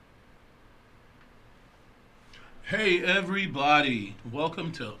Hey everybody,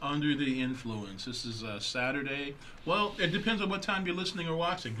 welcome to Under the Influence. This is Saturday. Well, it depends on what time you're listening or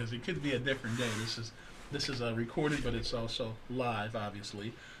watching because it could be a different day. This is recorded, but it's also live,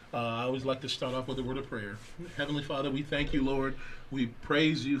 obviously. I always like to start off with a word of prayer. Heavenly Father, we thank you, Lord. We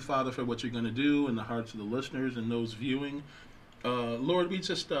praise you, Father, for what you're going to do in the hearts of the listeners and those viewing. Lord, we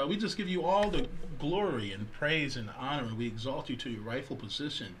just give you all the glory and praise and honor, and we exalt you to your rightful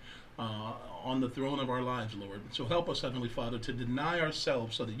position uh, on the throne of our lives, Lord. So help us, Heavenly Father, to deny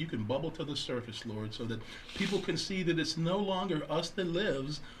ourselves so that you can bubble to the surface, Lord, so that people can see that it's no longer us that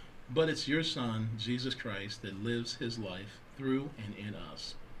lives, but it's your Son, Jesus Christ, that lives his life through and in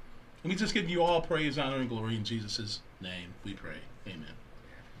us. And we just give you all praise, honor, and glory in Jesus' name. We pray.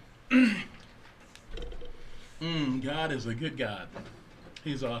 Amen. God is a good God.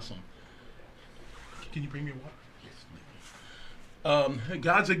 He's awesome. Can you bring me water?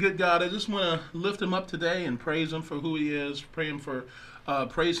 God's a good God. I just want to lift him up today and praise him for who he is. Praise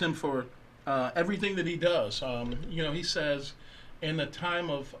him for everything that he does. He says, "In the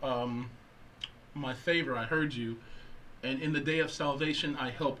time of my favor, I heard you, and in the day of salvation, I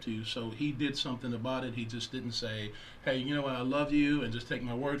helped you." So he did something about it. He just didn't say, "Hey, you know what? I love you," and just take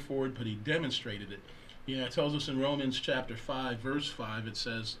my word for it. But he demonstrated it. It tells us in Romans chapter 5, verse 5, it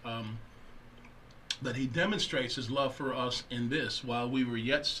says that he demonstrates his love for us in this: while we were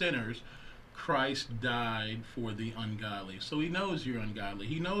yet sinners, Christ died for the ungodly. So he knows you're ungodly.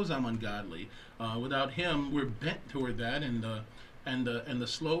 He knows I'm ungodly. Without him, we're bent toward that, and the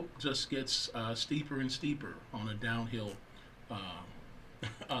slope just gets steeper and steeper on a downhill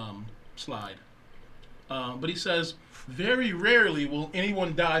slide. But he says, very rarely will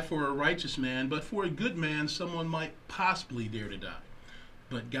anyone die for a righteous man, but for a good man, someone might possibly dare to die.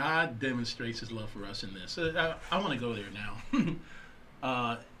 But God demonstrates his love for us in this. I want to go there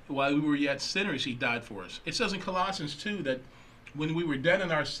now. While we were yet sinners, he died for us. It says in Colossians 2 that when we were dead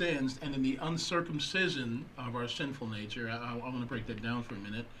in our sins and in the uncircumcision of our sinful nature, I want to break that down for a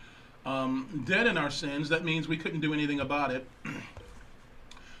minute. Dead in our sins, that means we couldn't do anything about it.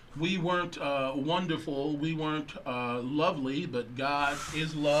 We weren't wonderful, we weren't lovely, but God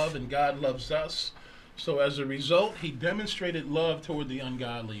is love and God loves us. So as a result, he demonstrated love toward the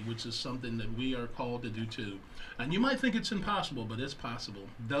ungodly, which is something that we are called to do too. And you might think it's impossible, but it's possible.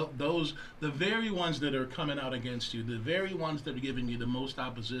 The very ones that are coming out against you, the very ones that are giving you the most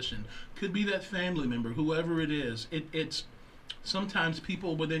opposition, could be that family member, whoever it is. It's sometimes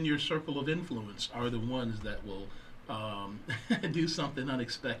people within your circle of influence are the ones that will do something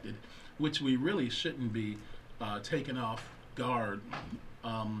unexpected, which we really shouldn't be taken off guard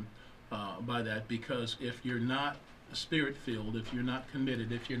by that, because if you're not spirit filled, if you're not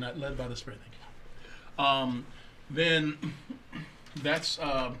committed, if you're not led by the Spirit, then that's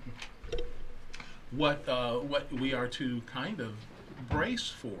what we are to kind of brace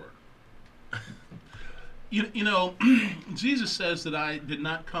for. Jesus says that I did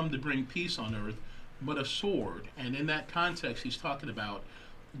not come to bring peace on earth, but a sword. And in that context, he's talking about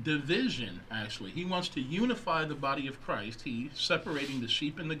division, actually. He wants to unify the body of Christ. He's separating the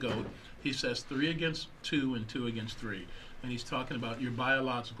sheep and the goat. He says 3 against 2 and 2 against 3. And he's talking about your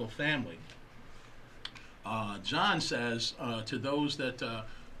biological family. John says to those that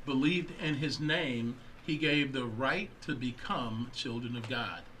believed in his name, he gave the right to become children of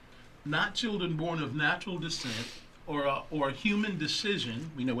God. Not children born of natural descent or human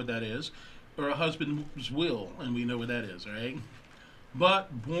decision, we know what that is, or a husband's will, and we know what that is, right?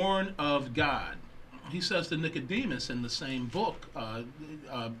 But born of God. He says to Nicodemus in the same book,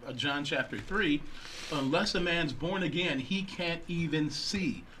 John chapter 3, unless a man's born again, he can't even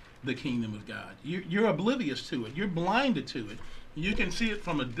see the kingdom of God. You're oblivious to it. You're blinded to it. You can see it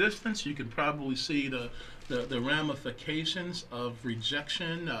from a distance. You can probably see the ramifications of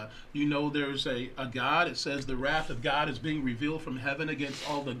rejection. There's a God. It says the wrath of God is being revealed from heaven against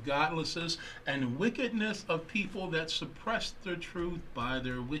all the godlessness and wickedness of people that suppress the truth by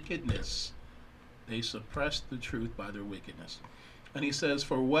their wickedness. They suppress the truth by their wickedness. And he says,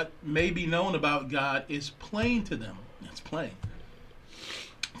 for what may be known about God is plain to them. It's plain.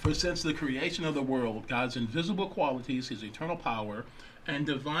 For since the creation of the world, God's invisible qualities, his eternal power, and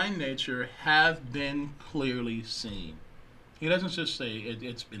divine nature have been clearly seen. He doesn't just say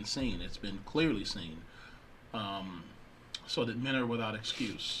it's been seen, it's been clearly seen, so that men are without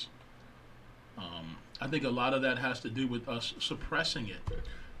excuse. I think a lot of that has to do with us suppressing it.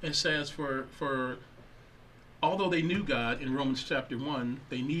 It says, for although they knew God in Romans chapter 1,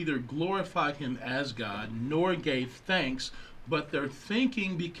 they neither glorified him as God nor gave thanks, but their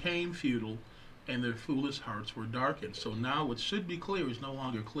thinking became futile and their foolish hearts were darkened. So now what should be clear is no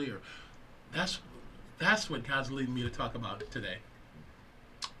longer clear. That's That's what God's leading me to talk about today.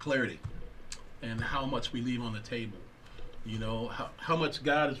 Clarity. And how much we leave on the table. You know, how much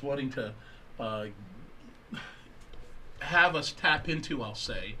God is wanting to uh, have us tap into, I'll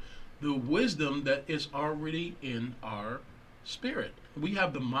say, the wisdom that is already in our spirit. We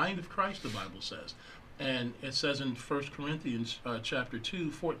have the mind of Christ, the Bible says. And it says in 1 Corinthians chapter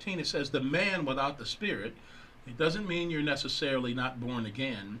 2:14, it says, the man without the spirit, it doesn't mean you're necessarily not born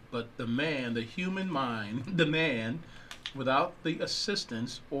again, but the man, the human mind, the man without the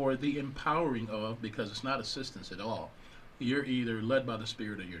assistance or the empowering of, because it's not assistance at all. You're either led by the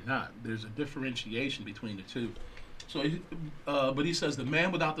Spirit or you're not. There's a differentiation between the two. So, but he says the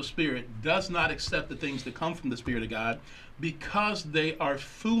man without the Spirit does not accept the things that come from the Spirit of God because they are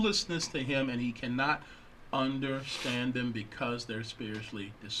foolishness to him, and he cannot understand them because they're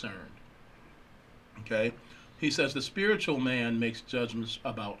spiritually discerned. Okay? He says the spiritual man makes judgments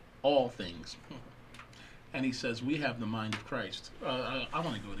about all things. And he says we have the mind of Christ. I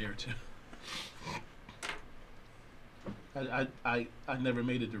want to go there too. I never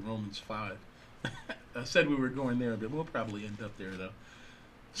made it to Romans 5. I said we were going there, but we'll probably end up there though.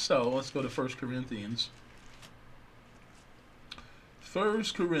 So let's go to 1 Corinthians. 1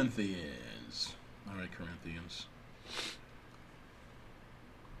 Corinthians. All right, Corinthians.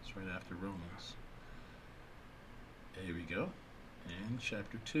 It's right after Romans. There we go. And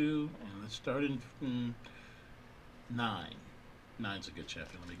chapter 2. And let's start in 9. 9's a good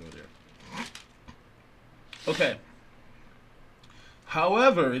chapter. Let me go there. Okay.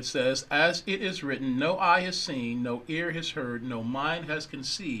 However, it says, as it is written, no eye has seen, no ear has heard, no mind has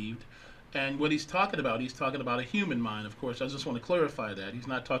conceived. And what he's talking about a human mind, of course. I just want to clarify that. He's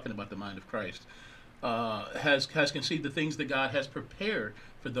not talking about the mind of Christ. Has conceived the things that God has prepared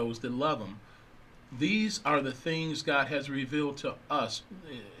for those that love him. These are the things God has revealed to us.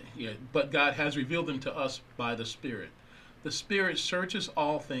 But God has revealed them to us by the Spirit. The Spirit searches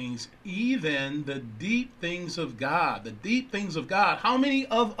all things, even the deep things of God. The deep things of God. How many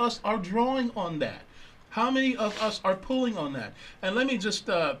of us are drawing on that? How many of us are pulling on that? And let me just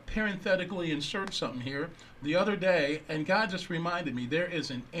parenthetically insert something here. The other day, and God just reminded me, there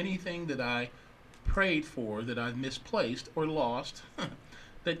isn't anything that I prayed for that I've misplaced or lost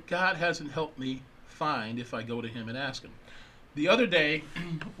that God hasn't helped me find if I go to him and ask him. The other day,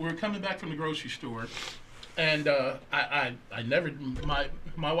 we're coming back from the grocery store, and I never,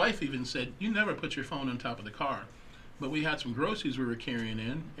 my wife even said, you never put your phone on top of the car. But we had some groceries we were carrying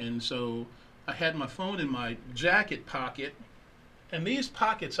in, and so I had my phone in my jacket pocket, and these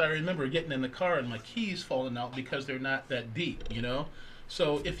pockets, I remember getting in the car and my keys falling out because they're not that deep, you know?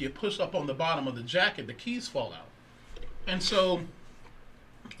 So if you push up on the bottom of the jacket, the keys fall out. And so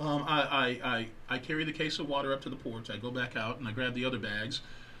I carry the case of water up to the porch, I go back out, and I grab the other bags,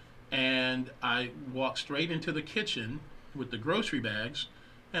 and I walk straight into the kitchen with the grocery bags,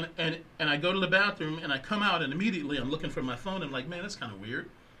 and I go to the bathroom, and I come out, and immediately I'm looking for my phone. I'm like, man, that's kind of weird.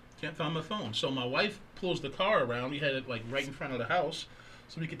 Can't find my phone. So my wife pulls the car around. We had it like right in front of the house,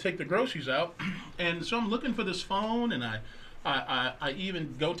 so we could take the groceries out. And so I'm looking for this phone, and I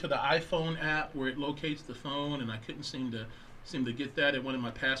even go to the iPhone app where it locates the phone, and I couldn't seem to get that. It wanted my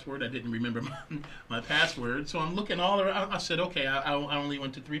password. I didn't remember my password. So I'm looking all around. I said, okay, I only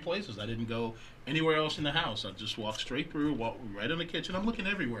went to 3 places. I didn't go anywhere else in the house. I just walked straight through, walked right in the kitchen. I'm looking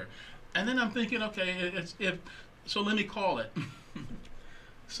everywhere. And then I'm thinking, okay, so let me call it.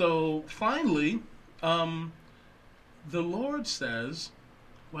 So finally, the Lord says,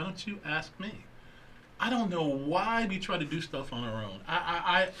 why don't you ask me? I don't know why we try to do stuff on our own.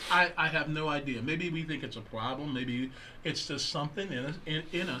 I have no idea. Maybe we think it's a problem. Maybe it's just something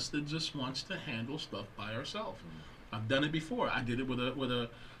in us that just wants to handle stuff by ourselves. I've done it before. I did it with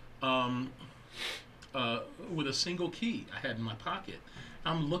a single key I had in my pocket.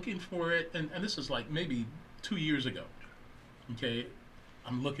 I'm looking for it, and this is like maybe 2 years ago. Okay,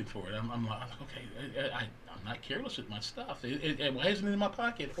 I'm looking for it. I'm like, okay, I'm not careless with my stuff. Why isn't it in my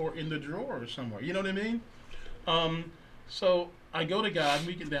pocket or in the drawer or somewhere? You know what I mean? So I go to God,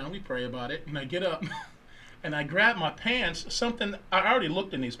 we get down, we pray about it, and I get up, and I grab my pants, something, I already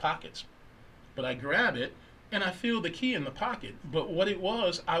looked in these pockets, but I grab it, and I feel the key in the pocket. But what it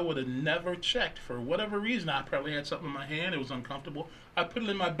was, I would have never checked. For whatever reason, I probably had something in my hand, it was uncomfortable. I put it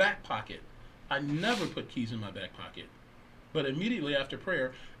in my back pocket. I never put keys in my back pocket. But immediately after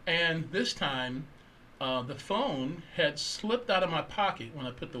prayer, and this time, the phone had slipped out of my pocket when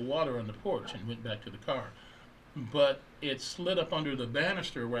I put the water on the porch and went back to the car. But it slid up under the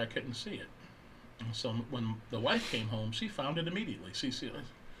banister where I couldn't see it. And so when the wife came home, she found it immediately.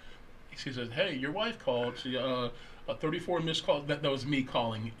 She says, "Hey, your wife called. She 34 missed calls. That was me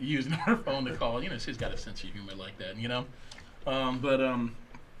calling, using her phone to call. She's got a sense of humor like that. But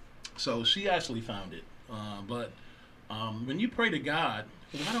so she actually found it. But when you pray to God,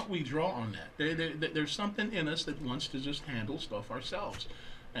 why don't we draw on that? There's something in us that wants to just handle stuff ourselves,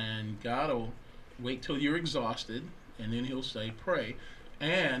 and God will wait till you're exhausted, and then He'll say, pray.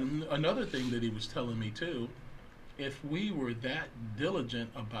 And another thing that He was telling me too, if we were that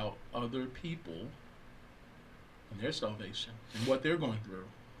diligent about other people and their salvation and what they're going through,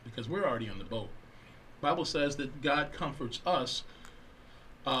 because we're already on the boat. The Bible says that God comforts us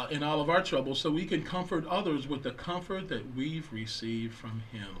in all of our troubles, so we can comfort others with the comfort that we've received from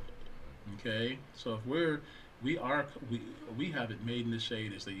Him. Okay, so if we have it made in the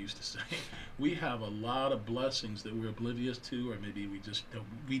shade, as they used to say. We have a lot of blessings that we're oblivious to, or maybe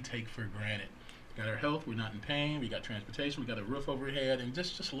we take for granted. We got our health, we're not in pain, we got transportation, we got a roof overhead, and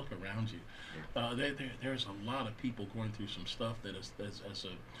just look around you. There's a lot of people going through some stuff that's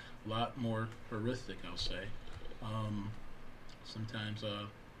a lot more horrific, I'll say. Sometimes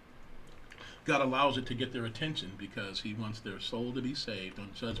God allows it to get their attention because He wants their soul to be saved on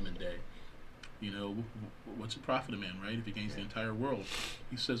Judgment Day. What's the profit of man, right? If he gains the entire world.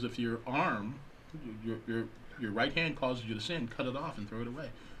 He says if your arm, your right hand causes you to sin, cut it off and throw it away.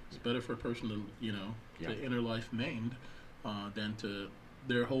 It's better for a person to enter life maimed than to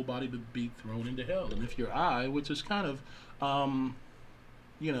their whole body to be thrown into hell. And if your eye, which is kind of,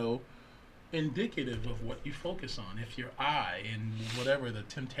 indicative of what you focus on. If your eye and whatever the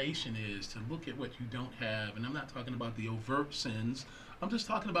temptation is to look at what you don't have, and I'm not talking about the overt sins, I'm just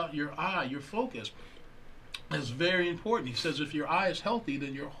talking about your eye, your focus. It's very important. He says if your eye is healthy,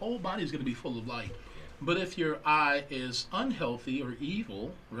 then your whole body is going to be full of light. But if your eye is unhealthy or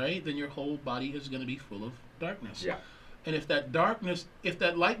evil, right, then your whole body is going to be full of darkness. Yeah. And if that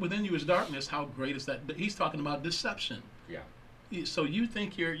light within you is darkness, how great is that? He's talking about deception. Yeah. So you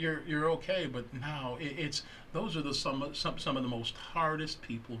think you're okay, but now those are some of the most hardest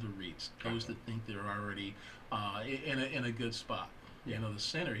people to reach. Those that think they're already in a good spot. The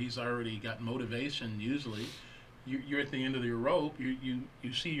sinner, he's already got motivation. Usually, you're at the end of your rope.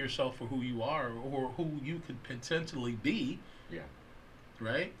 You see yourself for who you are or who you could potentially be. Yeah.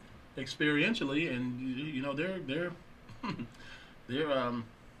 Right. Experientially, and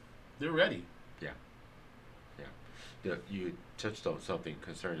they're ready. Yeah. You touched on something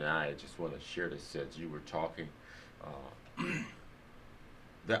concerning the eye. I just want to share this as you were talking.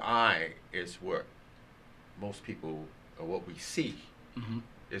 The eye is what most people, or what we see,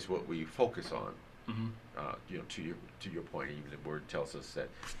 is what we focus on. To your point, even the word tells us that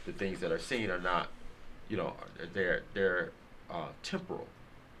the things that are seen are not, they're temporal.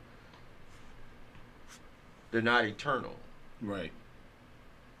 They're not eternal. Right.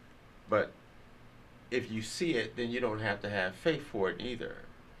 But if you see it, then you don't have to have faith for it either.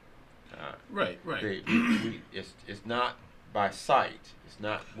 Right. It's not by sight. It's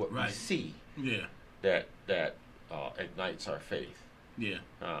not what we see. Yeah. That ignites our faith. Yeah.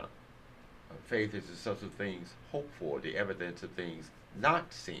 Faith is the substance of things hoped for, the evidence of things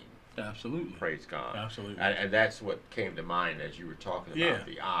not seen. Absolutely. Praise God. Absolutely. And that's what came to mind as you were talking about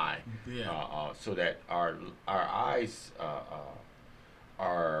the eye. Yeah. So that our eyes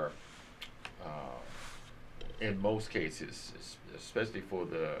are in most cases, especially for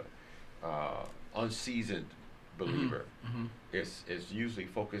the unseasoned believer, is usually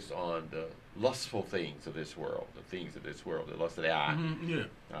focused on the lustful things of this world, the lust of the eye.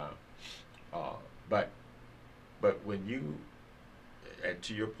 But when you, and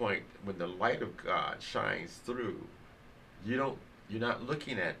to your point, when the light of God shines through, you're not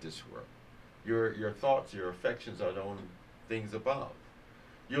looking at this world. Your thoughts, your affections are on things above.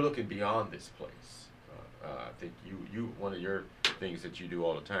 You're looking beyond this place. I think you one of your things that you do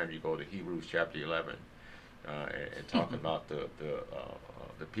all the time, you go to Hebrews chapter 11 and talk about the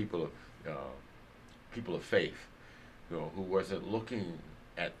people of faith, who wasn't looking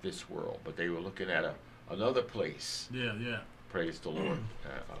at this world, but they were looking at another place. Yeah. Praise the Lord.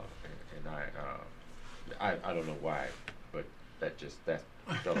 And I don't know why, but that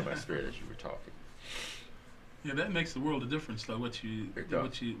fell in my spirit as you were talking. Yeah, that makes the world a difference, though. What you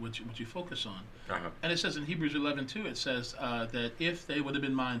focus on, and it says in Hebrews 11:2, it says that if they would have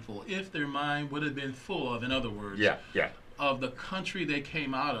been mindful, if their mind would have been full of, in other words, of the country they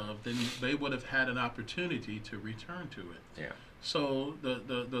came out of, then they would have had an opportunity to return to it. Yeah. So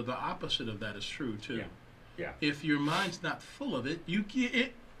the opposite of that is true too. Yeah. If your mind's not full of it,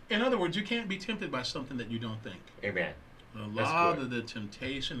 in other words, you can't be tempted by something that you don't think. Amen. A lot of the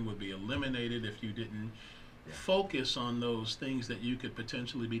temptation would be eliminated if you didn't Yeah. focus on those things that you could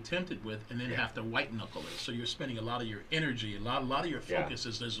potentially be tempted with, and then Yeah. have to white knuckle it. So you're spending a lot of your energy, a lot of your Yeah. focus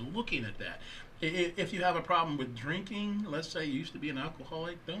is looking at that. If you have a problem with drinking, let's say you used to be an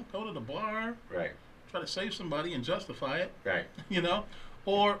alcoholic, don't go to the bar. Right. Try to save somebody and justify it. Right. You know,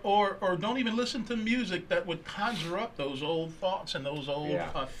 or don't even listen to music that would conjure up those old thoughts and those old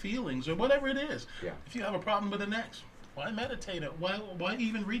Yeah. feelings or whatever it is. Yeah. If you have a problem with an ex, why meditate? Why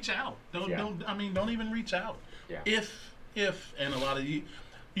even reach out? Don't Yeah. don't even reach out. Yeah. If and a lot of you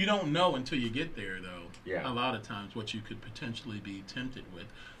don't know until you get there though. Yeah. A lot of times what you could potentially be tempted with.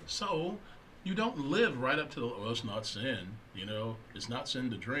 So you don't live right up to the, well, it's not sin, it's not sin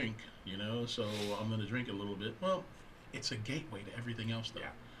to drink, so I'm going to drink a little bit. Well, it's a gateway to everything else though.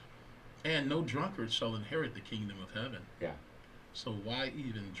 Yeah. And no drunkard shall inherit the kingdom of heaven. Yeah. So why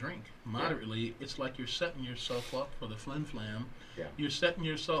even drink? Moderately, it's like you're setting yourself up for the flim flam. Yeah. You're setting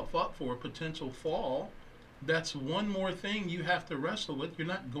yourself up for a potential fall. That's one more thing you have to wrestle with. You're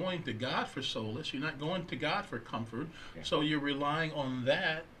not going to God for solace. You're not going to God for comfort. Yeah. So you're relying on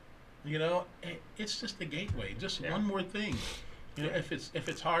that. It's just a gateway. Just Yeah. one more thing. If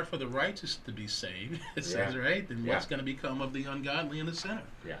it's hard for the righteous to be saved, it says, right, then what's going to become of the ungodly and the sinner?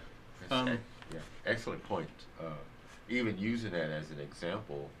 Yeah. Um, Yeah. Excellent point. Even using that as an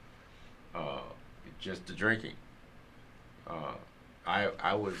example, just the drinking.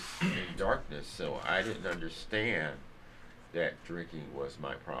 I was in darkness, so I didn't understand that drinking was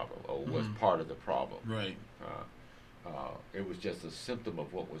my problem or was part of the problem. Right. It was just a symptom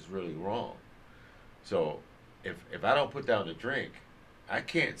of what was really wrong. So if I don't put down the drink, I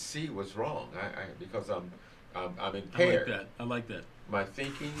can't see what's wrong. Because I'm impaired. I like that. My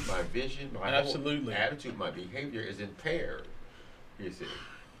thinking, my vision, my Absolutely. whole attitude, my behavior is impaired. You see,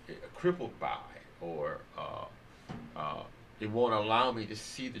 crippled by, or it won't allow me to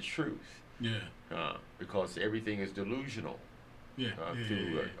see the truth. Yeah. Because everything is delusional. Yeah.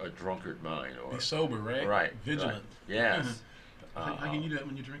 Through a drunkard mind, or be sober, right? Right. Vigilant. Right. Yes. How can you do that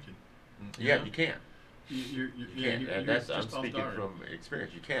when you're drinking? Yeah, you can't. You're And that's I'm just off speaking guard. from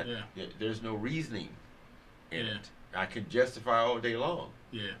experience. You can't. Yeah. There's no reasoning in Yeah. it. I can justify all day long.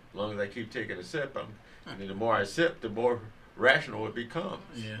 Yeah. As long as I keep taking a sip, and then the more I sip, the more rational it becomes.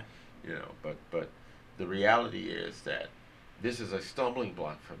 Yeah. But the reality is that this is a stumbling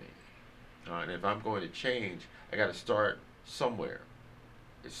block for me. And if I'm going to change, I got to start somewhere.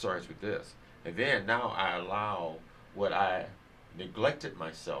 It starts with this, and then now I allow what I neglected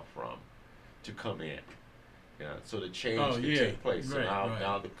myself from to come in. So the change can take place. So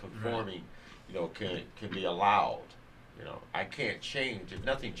now the conforming, can be allowed. I can't change. If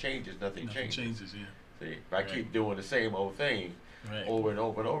nothing changes, nothing changes. Yeah. See, if I keep doing the same old thing over and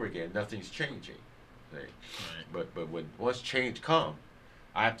over and over again, nothing's changing. See? Right. But when once change comes,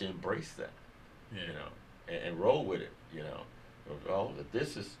 I have to embrace that. Yeah. And roll with it. Well,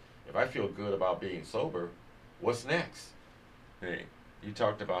 if I feel good about being sober, what's next? Hey, you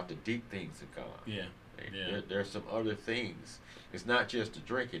talked about the deep things of God. Yeah. Hey, there's some other things. It's not just the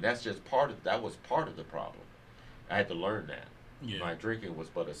drinking. That was part of the problem. I had to learn that. Yeah. My drinking was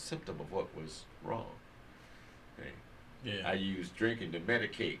but a symptom of what was wrong. Hey, Yeah. I used drinking to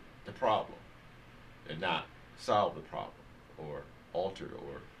medicate the problem and not solve the problem or alter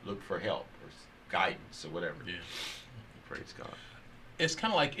or look for help or guidance or whatever. Yeah. Praise God. It's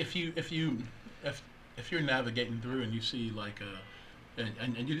kind of like if you're navigating through and you see like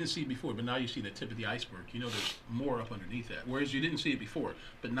and you didn't see it before, but now you see the tip of the iceberg. There's more up underneath that. Whereas you didn't see it before,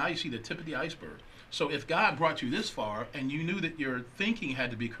 but now you see the tip of the iceberg. So if God brought you this far and you knew that your thinking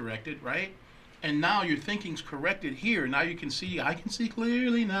had to be corrected, right? And now your thinking's corrected here. Now I can see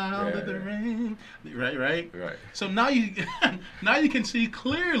clearly now that the rain, right. So now you can see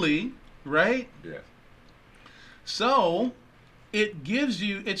clearly, right? Yeah. So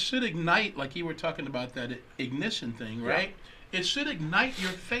it should ignite, like you were talking about that ignition thing, right? Yeah. It should ignite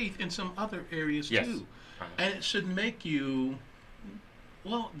your faith in some other areas too. And it should make you,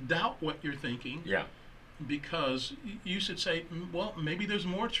 doubt what you're thinking. Yeah. Because you should say, well, maybe there's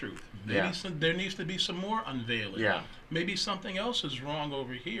more truth. Maybe there needs to be some more unveiling. Yeah. Maybe something else is wrong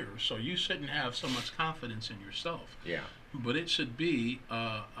over here. So you shouldn't have so much confidence in yourself. Yeah. But it should be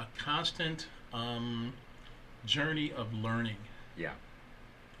a constant journey of learning. Yeah.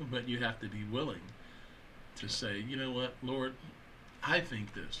 But you have to be willing to say, you know what, Lord, I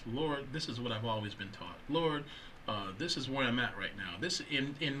think this. Lord, this is what I've always been taught. Lord, this is where I'm at right now. This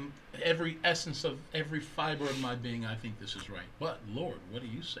in every essence of every fiber of my being, I think this is right. But Lord, what do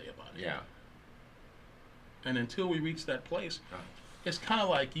you say about it? Yeah. And until we reach that place, it's kind of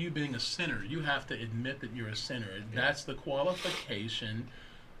like you being a sinner. You have to admit that you're a sinner. Yeah. That's the qualification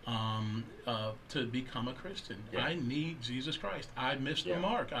to become a Christian. Yeah. I need Jesus Christ. I missed the Yeah.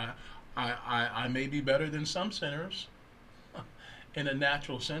 mark. I may be better than some sinners in a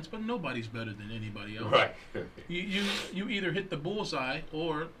natural sense, but nobody's better than anybody else. Right. You either hit the bullseye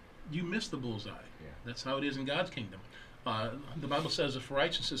or you miss the bullseye. Yeah. That's how it is in God's kingdom. The Bible says if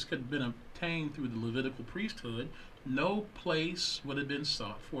righteousness could have been obtained through the Levitical priesthood, no place would have been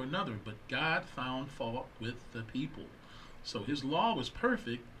sought for another. But God found fault with the people. So his law was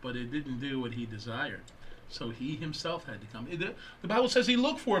perfect, but it didn't do what he desired. So he himself had to come. The Bible says he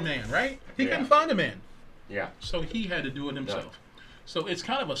looked for a man, right? He Yeah. couldn't find a man. Yeah. So he had to do it himself. So it's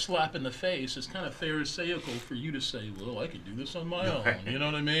kind of a slap in the face. It's kind of pharisaical for you to say, well, I can do this on my own. You know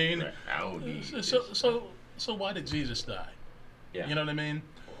what I mean? Right. I don't need So why did Jesus die? Yeah. You know what I mean?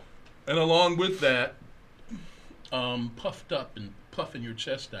 And along with that, puffed up and puffing your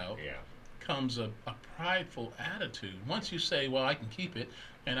chest out Yeah. comes a prideful attitude. Once you say, well, I can keep it,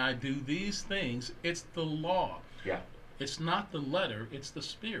 and I do these things, it's the law. Yeah. It's not the letter, it's the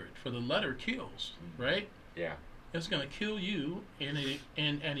spirit. For the letter kills, right? Yeah. It's going to kill you in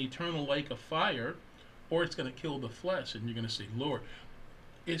an eternal lake of fire, or it's going to kill the flesh, and you're going to say, Lord.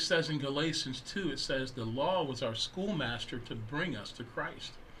 It says in Galatians 2, it says the law was our schoolmaster to bring us to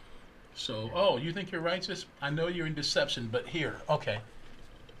Christ. So, oh, you think you're righteous? I know you're in deception, but here, okay.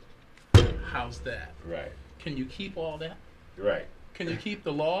 How's that? Right. Can you keep all that? Right. Can you keep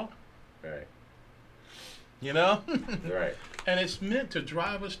the law? Right. You know? Right. And it's meant to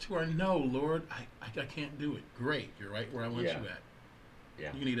drive us to our no, Lord, I can't do it. Great, you're right where I want Yeah. you at.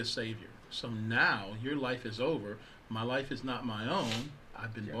 Yeah. You need a Savior. So now your life is over. My life is not my own.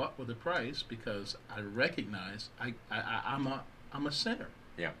 I've been Yeah. bought with a price because I recognize I'm a sinner.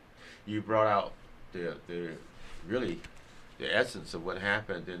 Yeah. You brought out the really the essence of what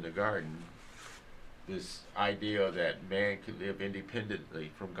happened in the garden. This idea that man could live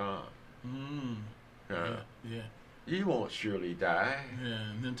independently from God. Yeah. You won't surely die.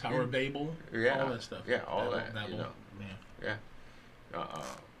 Yeah, and then Tower of Babel, Yeah. all that stuff. Yeah, all that. Babel, You know. yeah. Yeah.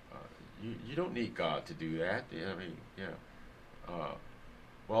 You don't need God to do that. I mean, yeah.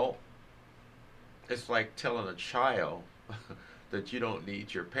 Well, it's like telling a child that you don't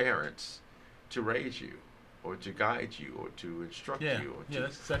need your parents to raise you, or to guide you, or to instruct Yeah, you. Or yeah, to,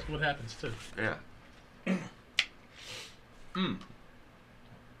 that's exactly what happens too. yeah. Mm.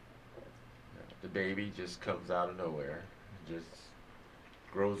 The baby just comes out of nowhere, just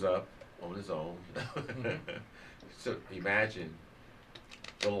grows up on his own. So imagine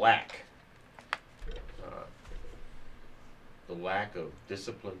the lack of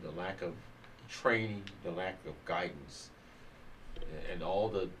discipline, the lack of training, the lack of guidance, and all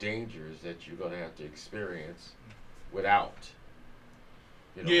the dangers that you're going to have to experience without.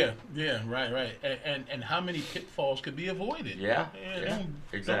 You know. Yeah, right. And how many pitfalls could be avoided? Yeah,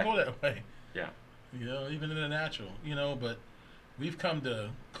 exactly. Don't go that way. Yeah. You know, even in the natural, but we've come to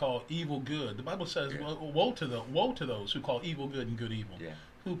call evil good. The Bible says, Yeah. woe to those who call evil good and good evil. Yeah.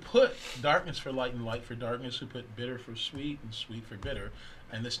 Who put darkness for light and light for darkness, who put bitter for sweet and sweet for bitter.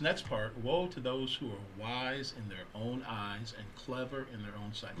 And this next part, woe to those who are wise in their own eyes and clever in their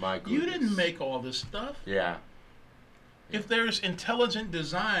own sight. My You goodness. didn't make all this stuff. Yeah. If there's intelligent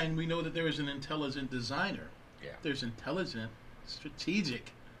design, we know that there is an intelligent designer. Yeah. There's intelligent,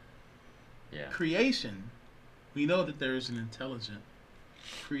 strategic Yeah. creation. We know that there is an intelligent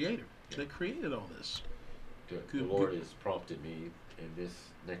creator Yeah. that created all this. The Good- Lord good. has prompted me in this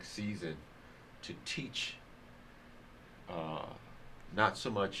next season to teach not so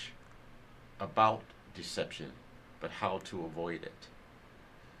much about deception, but how to avoid it.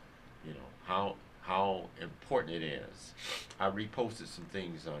 You know, how important it is. I reposted some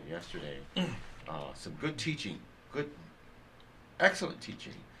things on yesterday. Some good teaching, excellent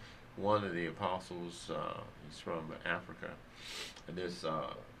teaching. One of the apostles, he's from Africa, and there's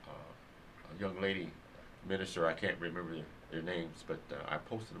a young lady minister, I can't remember their names, but I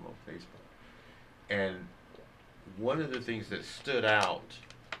posted them on Facebook. And one of the things that stood out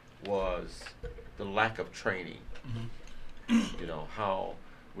was the lack of training. Mm-hmm. You know, how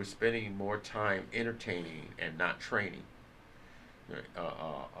we're spending more time entertaining and not training.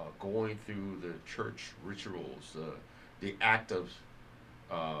 Going through the church rituals, the act of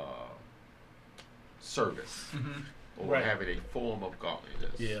service, Mm-hmm. or Right. having a form of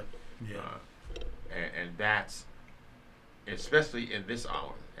godliness. Yeah. And that's, especially in this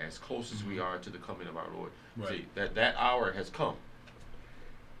hour, as close as we are to the coming of our Lord. Right. See, that hour has come.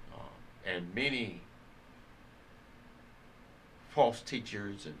 And many false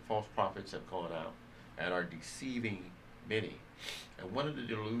teachers and false prophets have gone out and are deceiving many. And one of the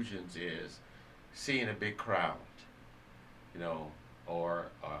delusions is seeing a big crowd, or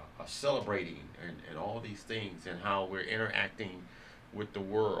celebrating and all these things, and how we're interacting with the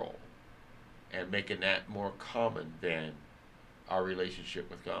world and making that more common than our relationship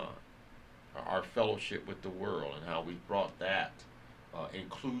with God, our fellowship with the world, and how we brought that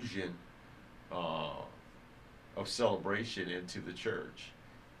inclusion of celebration into the church.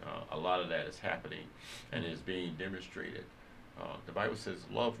 A lot of that is happening and is being demonstrated. The Bible says,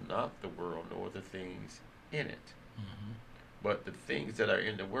 "Love not the world nor the things in it." Mm-hmm. But the things that are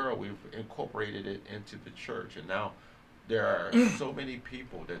in the world, we've incorporated it into the church. And now there are so many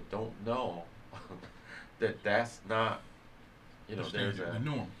people that don't know that that's not, there's the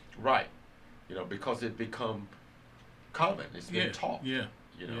norm. right, because it become common. It's been taught. Yeah.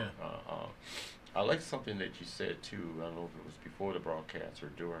 Yeah. I like something that you said too. I don't know if it was before the broadcast or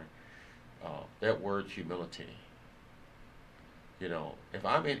during. That word humility. If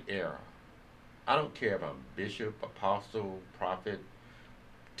I'm in error, I don't care if I'm bishop, apostle, prophet,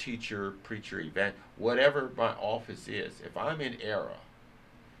 teacher, preacher, event, whatever my office is. If I'm in error,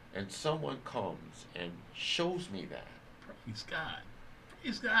 and someone comes and shows me that, praise God.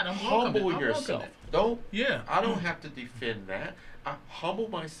 Praise God. I'm humble welcome yourself. I don't have to defend that. I humble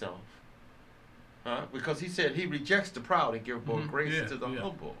myself. Because he said he rejects the proud and gives more grace to the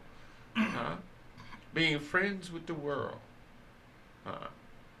humble. Being friends with the world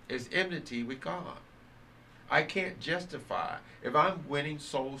is enmity with God. I can't justify. If I'm winning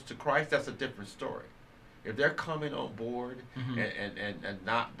souls to Christ, that's a different story. If they're coming on board and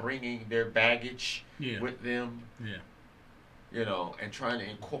not bringing their baggage with them, and trying to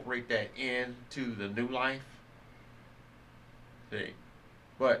incorporate that into the new life,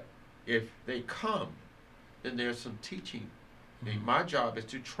 but if they come, then there's some teaching. And my job is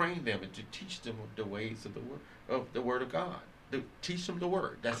to train them and to teach them the ways of the Word of God. To teach them the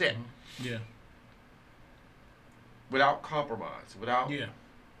Word. That's it. Yeah. Without compromise. Without,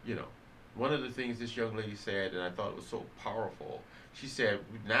 One of the things this young lady said, and I thought it was so powerful, she said,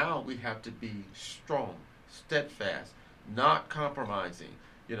 now we have to be strong, steadfast, not compromising.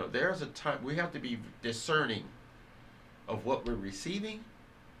 There's a time we have to be discerning of what we're receiving.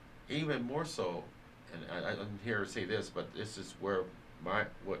 Even more so, and I didn't hear her say this, but this is where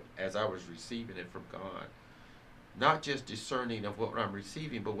as I was receiving it from God, not just discerning of what I'm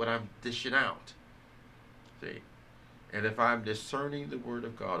receiving, but what I'm dishing out. See, and if I'm discerning the Word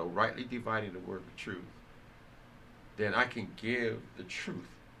of God or rightly dividing the word of truth, then I can give the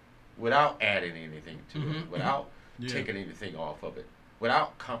truth without adding anything to it, without taking anything off of it,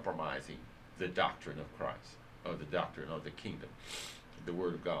 without compromising the doctrine of Christ or the doctrine of the kingdom, the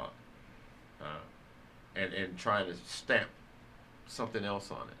Word of God. And trying to stamp something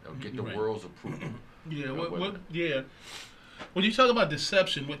else on it or get the world's approval. When you talk about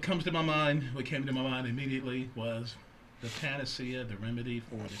deception, what came to my mind immediately was the panacea, the remedy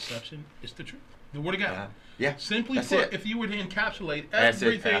for deception is the truth, the Word of God. Simply put, if you were to encapsulate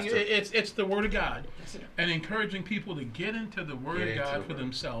everything, it's the Word of God. And encouraging people to get into the Word of God for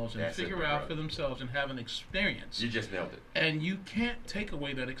themselves and figure out for themselves and have an experience. You just nailed it. And you can't take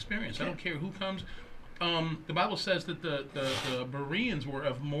away that experience. I don't care who comes. The Bible says that the Bereans were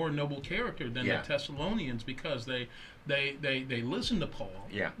of more noble character than the Thessalonians because they listened to Paul.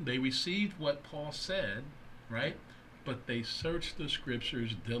 They received what Paul said, right? But they searched the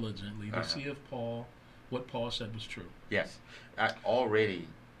Scriptures diligently to see if what Paul said was true. Yes. Already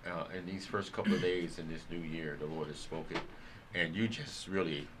in these first couple of days in this new year, the Lord has spoken, and you just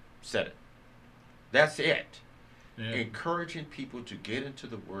really said it. That's it. Encouraging people to get into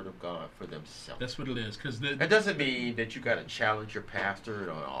the Word of God for themselves. That's what it is. That doesn't mean that you got to challenge your pastor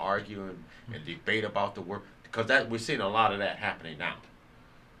or argue and debate about the Word, because we're seeing a lot of that happening now.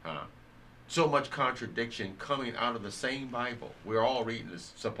 So much contradiction coming out of the same Bible. We're all reading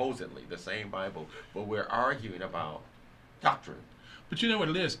supposedly the same Bible, but we're arguing about doctrine. But you know what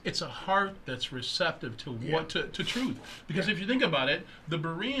it is? It's a heart that's receptive to to truth. Because if you think about it, the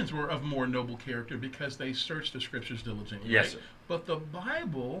Bereans were of more noble character because they searched the Scriptures diligently. Yes, right? sir. But the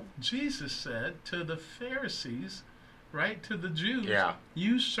Bible, Jesus said to the Pharisees, right, to the Jews,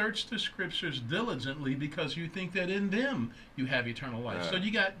 you search the Scriptures diligently because you think that in them you have eternal life. So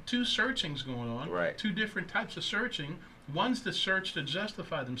you got two searchings going on, two different types of searching. One's to search to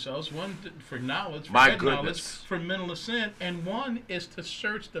justify themselves, one for knowledge, for knowledge, for mental assent, and one is to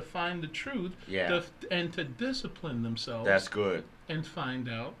search to find the truth and to discipline themselves. That's good. And find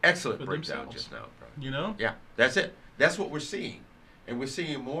out. Excellent for breakdown themselves. just now, bro. You know? Yeah, that's it. That's what we're seeing. And we're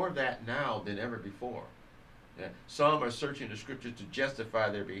seeing more of that now than ever before. Some are searching the Scriptures to justify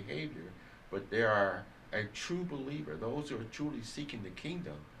their behavior, but there are a true believer, those who are truly seeking the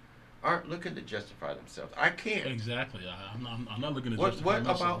kingdom, aren't looking to justify themselves. I can't. Exactly. I'm not looking to What justify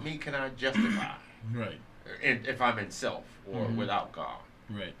myself. about me can I justify? Right. If I'm in self or without God.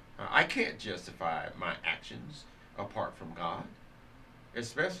 Right. I can't justify my actions apart from God,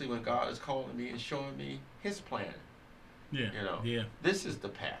 especially when God is calling me and showing me His plan. Yeah. Yeah. This is the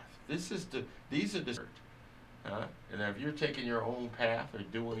path. These are the. And if you're taking your own path or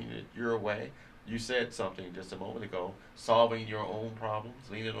doing it your way, you said something just a moment ago, solving your own problems,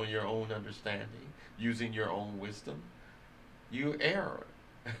 leaning on your own understanding, using your own wisdom, you err.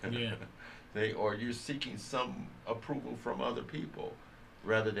 Yeah. Or you're seeking some approval from other people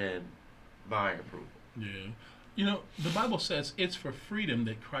rather than my approval. Yeah. The Bible says it's for freedom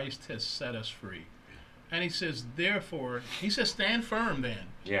that Christ has set us free. And he says, therefore, stand firm then.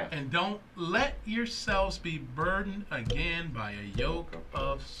 Yeah. And don't let yourselves be burdened again by a yoke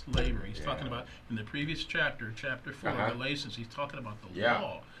of slavery. He's talking about, in the previous chapter 4 of Galatians, he's talking about the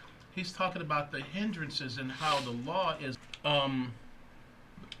law. He's talking about the hindrances and how the law is.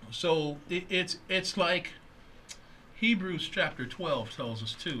 So it's like Hebrews chapter 12 tells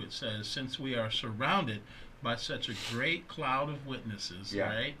us too. It says, since we are surrounded by such a great cloud of witnesses,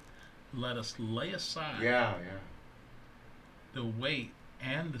 right? Let us lay aside the weight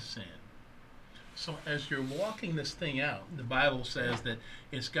and the sin. So as you're walking this thing out, the Bible says that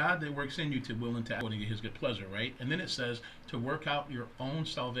it's God that works in you to will and to according to His good pleasure, right? And then it says to work out your own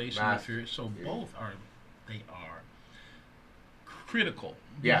salvation with fear. So both are critical.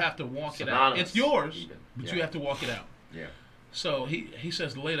 You have to walk it out. It's yours, but you have to walk it out. Yeah. So he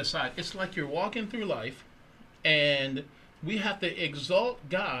says lay it aside. It's like you're walking through life, and we have to exalt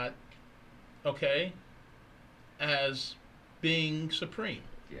God, okay, as being supreme.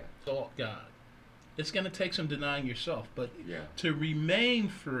 Yeah. Exalt God. It's going to take some denying yourself, but to remain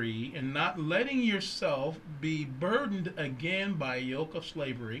free and not letting yourself be burdened again by a yoke of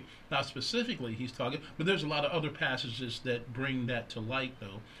slavery. Now, specifically, he's talking, but there's a lot of other passages that bring that to light,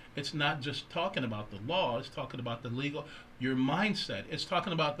 though. It's not just talking about the law. It's talking about the legal, your mindset. It's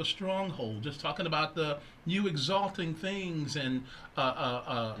talking about the stronghold. It's talking about you exalting things and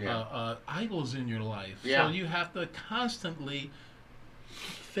idols in your life. Yeah. So you have to constantly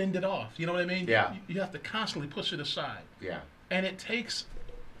fend it off. You know what I mean? Yeah. You have to constantly push it aside. Yeah. And it takes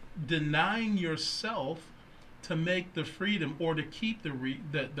denying yourself to make the freedom or to keep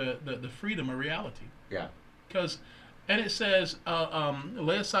the freedom a reality. Yeah. And it says,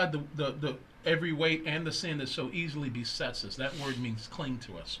 lay aside the every weight and the sin that so easily besets us. That word means cling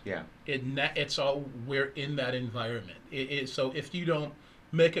to us. Yeah. It's all, we're in that environment. So if you don't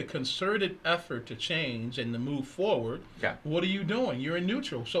make a concerted effort to change and to move forward, what are you doing? You're in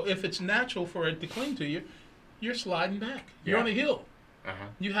neutral. So if it's natural for it to cling to you, you're sliding back. You're on a hill.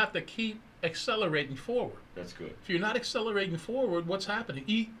 You have to keep accelerating forward. That's good. If you're not accelerating forward, what's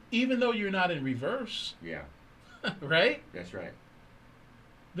happening? Even though you're not in reverse, right? That's right.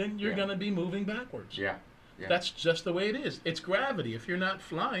 Then you're going to be moving backwards. Yeah. That's just the way it is. It's gravity. If you're not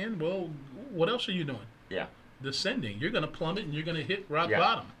flying, well, what else are you doing? Yeah. Descending. You're going to plummet and you're going to hit rock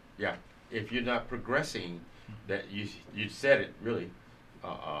bottom. Yeah. If you're not progressing, that you said it really,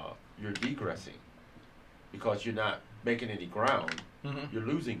 you're degressing because you're not making any ground. You're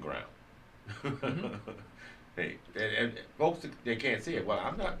losing ground. And folks, they can't see it. Well,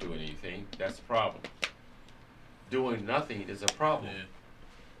 I'm not doing anything. That's the problem. Doing nothing is a problem.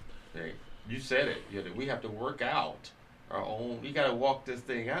 You said it. We have to work out our own. We got to walk this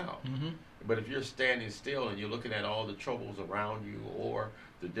thing out. But if you're standing still and you're looking at all the troubles around you or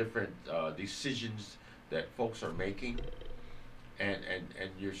the different decisions that folks are making, and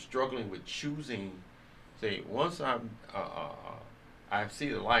you're struggling with choosing, say, once I see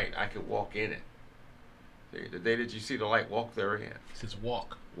the light, I can walk in it. The day that you see the light, walk therein. It says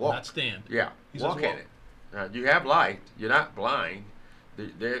walk, not stand. Yeah, walk in it. You have light. You're not blind.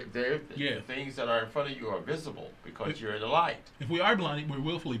 The things that are in front of you are visible because you're in the light. If we are blinded, we're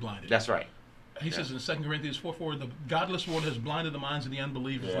willfully blinded. That's right. He says in 2 Corinthians 4:4, the godless world has blinded the minds of the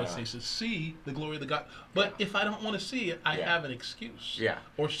unbelievers. Let's say, he says, see the glory of the God. But if I don't want to see it, I have an excuse. Yeah.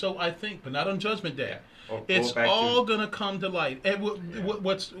 Or so I think, but not on Judgment Day. It's all going to come to light. And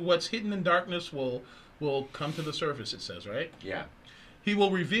what's hidden in darkness will come to the surface, it says, right? Yeah. He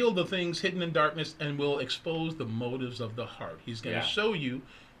will reveal the things hidden in darkness and will expose the motives of the heart. He's going to show you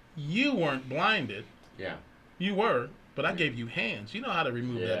weren't blinded. Yeah. You were, but I gave you hands. You know how to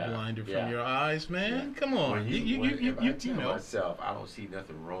remove that blinder from your eyes, man. Come on. I tell myself, I don't see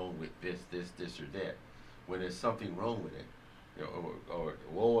nothing wrong with this, or that. When there's something wrong with it, or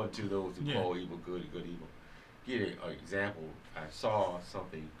woe unto those who call evil good and good evil. Give an example. I saw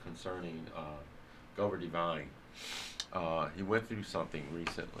something concerning Governor Divine. He went through something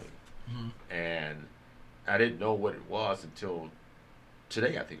recently, Mm-hmm. And I didn't know what it was until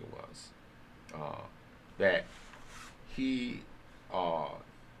today, I think it was, that he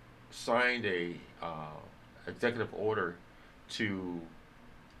signed a executive order to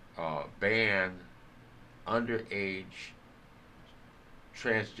ban underage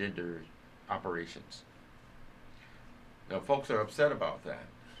transgender operations. Now, folks are upset about that.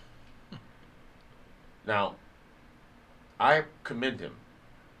 Now, I commend him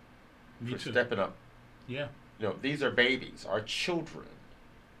Me for too. stepping up. Yeah. These are babies. Our children,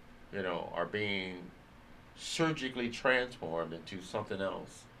 are being surgically transformed into something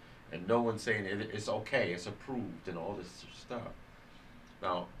else. And no one's saying it's okay, it's approved, and all this stuff.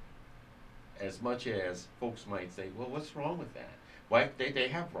 Now, as much as folks might say, well, what's wrong with that? Why they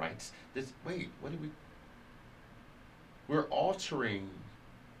have rights? What do we? We're altering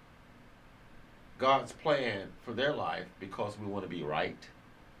God's plan for their life because we want to be right,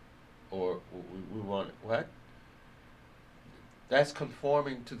 or we want what? That's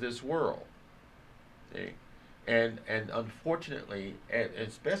conforming to this world. See? And unfortunately,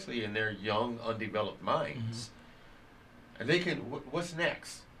 especially in their young, undeveloped minds, and they can. What's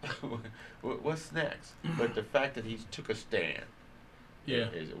next? What's next? But the fact that he took a stand, Yeah.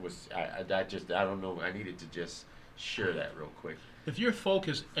 it was. I don't know. I needed to just share that real quick. If your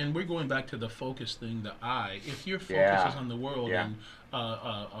focus, and we're going back to the focus thing, the I, if your focus Yeah. is on the world Yeah.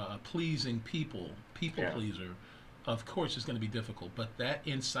 and pleasing people Yeah. pleaser, of course it's going to be difficult. But that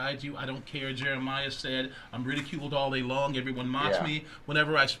inside you, I don't care. Jeremiah said, I'm ridiculed all day long. Everyone mocks Yeah. me.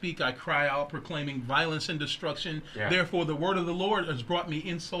 Whenever I speak, I cry out, proclaiming violence and destruction. Yeah. Therefore, the word of the Lord has brought me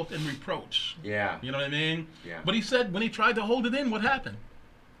insult and reproach. Yeah. You know what I mean? Yeah. But he said, when he tried to hold it in, what happened?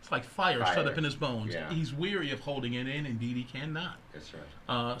 It's like fire shut up in his bones. Yeah. He's weary of holding it in. Indeed, he cannot. That's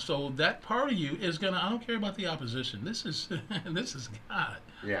right. So that part of you is gonna. I don't care about the opposition. This is this is God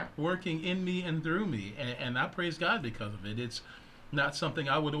Yeah. working in me and through me, and I praise God because of it. It's not something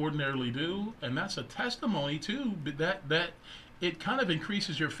I would ordinarily do, and that's a testimony too. But that it kind of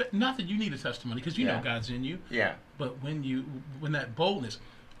increases your faith. Not that you need a testimony because you Yeah. know God's in you, Yeah. but when that boldness.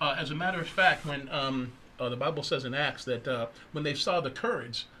 As a matter of fact, when the Bible says in Acts that when they saw the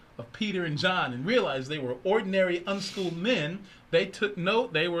courage of Peter and John and realized they were ordinary, unschooled men, they took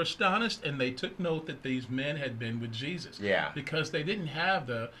note, they were astonished, and they took note that these men had been with Jesus. Yeah. Because they didn't have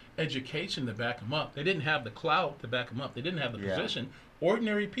the education to back them up. They didn't have the clout to back them up. They didn't have the Yeah. position.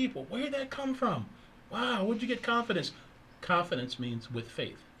 Ordinary people. Where did that come from? Wow, where'd you get confidence? Confidence means with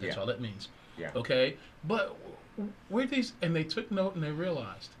faith. That's Yeah. all it means. Yeah. Okay? But where these, and they took note and they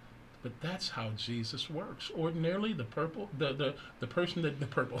realized, but that's how Jesus works. Ordinarily, the person that the person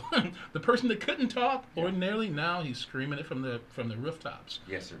that couldn't talk. Ordinarily, now he's screaming it from the rooftops.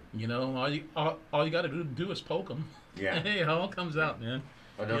 Yes, sir. You know, all you got to do is poke them. Yeah. Hey, it all comes out, man.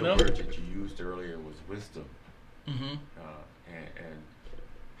 Another know? word that you used earlier was wisdom, Mm-hmm. and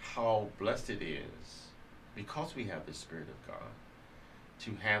how blessed it is because we have the Spirit of God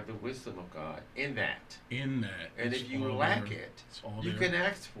to have the wisdom of God in that. In that, And it's if you all lack there. it, It's all you there. can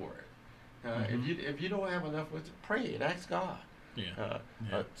ask for it. If you don't have enough wisdom, pray and ask God. Yeah.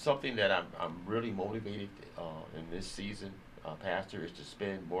 Yeah. Something that I'm really motivated in this season, Pastor, is to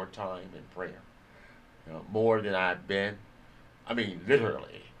spend more time in prayer. More than I've been. I mean,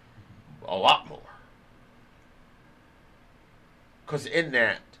 literally, a lot more. Because in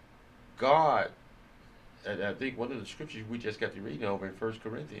that, God, and I think one of the scriptures we just got to read over in 1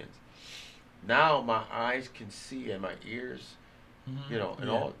 Corinthians, now my eyes can see and my ears, Mm-hmm. and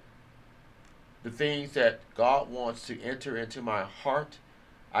Yeah. all the things that God wants to enter into my heart,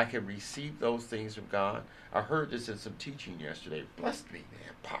 I can receive those things from God. I heard this in some teaching yesterday. Blessed me,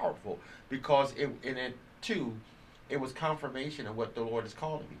 man. Powerful. Because it too, it was confirmation of what the Lord is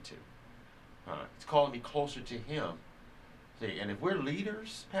calling me to. It's calling me closer to Him. See, and if we're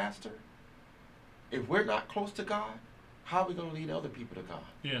leaders, Pastor, if we're not close to God, how are we going to lead other people to God?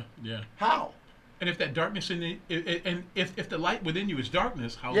 Yeah. Yeah. How? And if that darkness and if the light within you is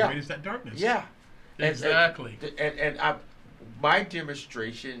darkness, how Yeah. great is that darkness? Yeah. Exactly. My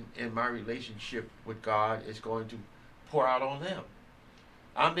demonstration in my relationship with God is going to pour out on them.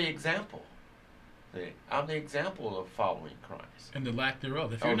 I'm the example. I'm the example of following Christ. And the lack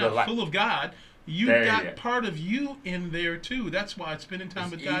thereof. If Oh, you're the not full of God, you've There you got go. part of you in there too. That's why spending time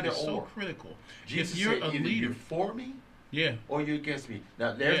It's with God is either so or. critical. Jesus if you're said a either leader, you're for me yeah, or you're against me.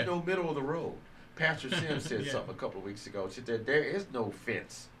 Now, there's Yeah. no middle of the road. Pastor Sims said Yeah. something a couple of weeks ago. She said there is no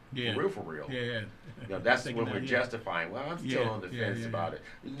fence. yeah, For real. yeah. That's Thinking when we're that, justifying. Well, I'm still Yeah, on the yeah, fence yeah, about it.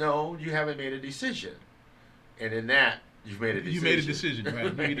 No, you haven't made a decision. And in that, You've made a decision. You made a decision,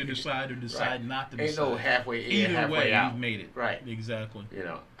 right? You either decide or decide right. not to Ain't decide. no halfway in, Either halfway way, out. you've made it. Right. Exactly. You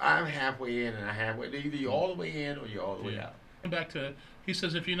know, I'm halfway in and I'm halfway. Either you're all the way in or you're all the way out. Back to, he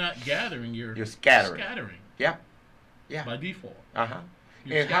says, if you're not gathering, you're scattering. Yeah. Yeah. By default. Uh-huh.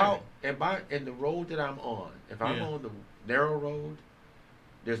 You're And scattering. in the road that I'm on, if I'm on the narrow road,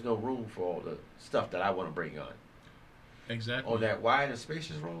 there's no room for all the stuff that I want to bring on. Exactly. On that wide and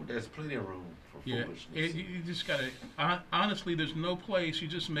spacious road, there's plenty of room for foolishness. You just gotta. Honestly, there's no place. You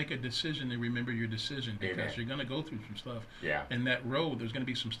just make a decision and remember your decision, because Amen. you're gonna go through some stuff. Yeah. And that road, there's gonna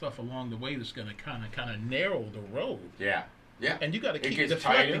be some stuff along the way that's gonna kind of narrow the road. Yeah. Yeah. And you gotta keep it gets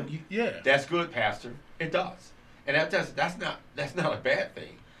deflecting. tighter. Yeah. That's good, Pastor. It does. And that's not a bad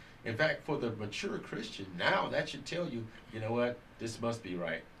thing. In fact, for the mature Christian now, that should tell you, you know what, this must be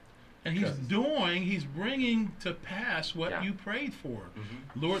right. And he's bringing to pass what you prayed for.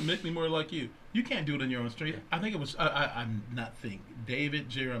 Mm-hmm. Lord, make me more like you. You can't do it in your own strength. I think it was, I'm not thinking, David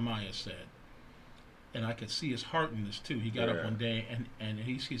Jeremiah said, and I could see his heart in this too. He got up one day and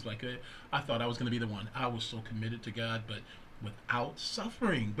he's like, I thought I was going to be the one. I was so committed to God, but without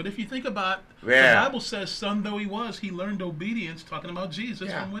suffering. But if you think about, the Bible says, son though he was, he learned obedience, talking about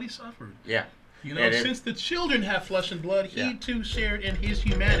Jesus, from what he suffered. Yeah. You know, since the children have flesh and blood, he too shared in his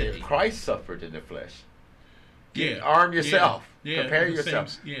humanity. Christ suffered in the flesh. Yeah. Arm yourself. Yeah. Prepare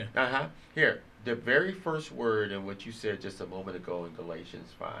yourself. Same, Here, the very first word in what you said just a moment ago in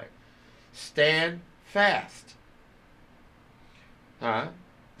Galatians 5. Stand fast.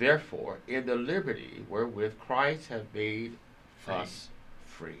 Therefore, in the liberty wherewith Christ hath made us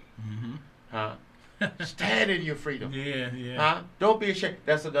free. Mm-hmm. Stand in your freedom. Yeah. Don't be ashamed.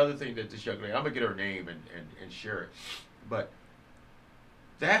 That's another thing that this young lady, I'm going to get her name and share it. But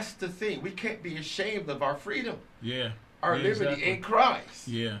that's the thing. We can't be ashamed of our freedom. Yeah. Our liberty in Christ.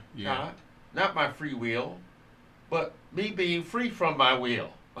 Yeah. Not my free will, but me being free from my will.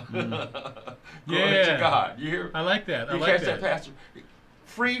 Glory to God. You hear? I like that. You catch that, Pastor?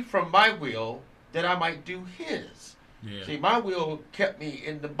 Free from my will that I might do His. Yeah. See, my will kept me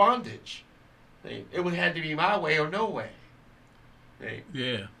in the bondage. It would have to be my way or no way.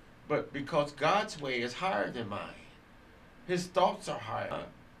 Yeah. But because God's way is higher than mine, His thoughts are higher.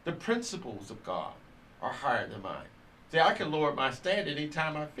 The principles of God are higher than mine. See, I can lower my standard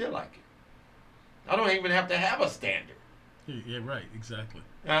anytime I feel like it. I don't even have to have a standard. Yeah, right, exactly.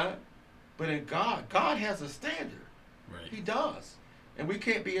 But in God has a standard. Right. He does. And we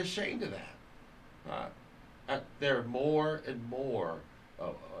can't be ashamed of that. There are more and more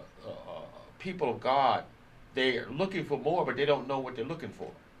people of God. They're looking for more, but they don't know what they're looking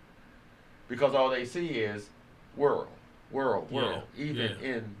for. Because all they see is world, even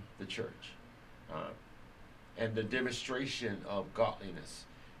in the church. And the demonstration of godliness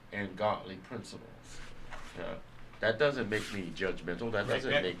and godly principles. That doesn't make me judgmental. That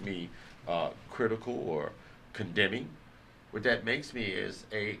doesn't make me critical or condemning. What that makes me is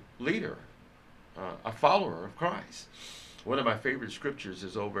a leader, a follower of Christ. One of my favorite scriptures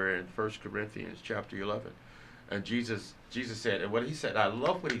is over in 1 Corinthians chapter 11. And Jesus said, and what he said, I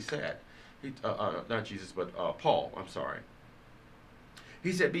love what he said. Not Jesus, but Paul, I'm sorry.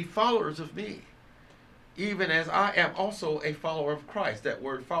 He said, be followers of me, even as I am also a follower of Christ. That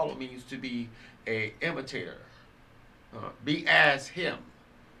word follow means to be a imitator. Be as him.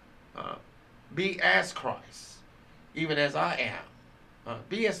 Be as Christ, even as I am.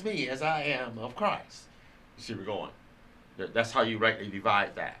 Be as me, as I am of Christ. You see, we're going. That's how you rightly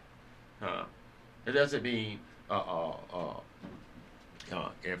divide that. It doesn't mean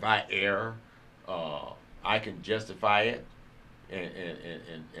if I err, I can justify it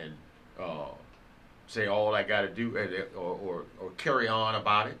and say all I got to do or carry on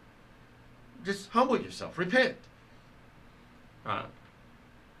about it. Just humble yourself, repent.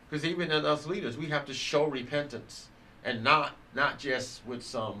 Because even in us leaders, we have to show repentance, and not just with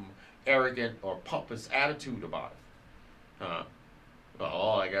some arrogant or pompous attitude about it. Well,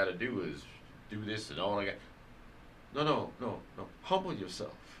 all I got to do is do this, and all I got. No. Humble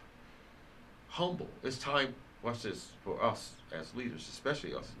yourself. Humble. It's time. Watch this, for us as leaders,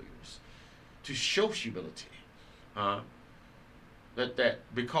 especially us leaders, to show humility. That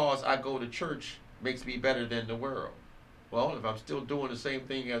because I go to church makes me better than the world. Well, if I'm still doing the same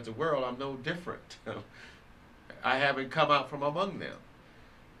thing as the world, I'm no different. I haven't come out from among them.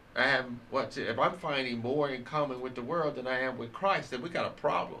 If I'm finding more in common with the world than I am with Christ, then we got a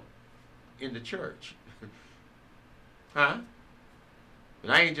problem in the church. And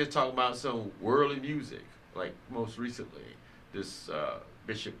I ain't just talking about some worldly music, like most recently, this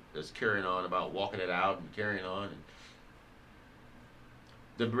bishop that's carrying on about walking it out and carrying on. And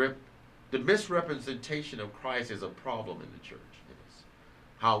The misrepresentation of Christ is a problem in the church. It is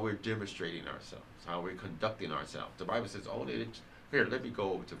how we're demonstrating ourselves, how we're conducting ourselves. The Bible says, here, let me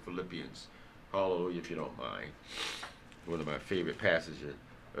go over to Philippians. Hallelujah, if you don't mind. One of my favorite passages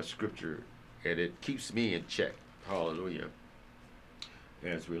of Scripture, and it keeps me in check. Hallelujah.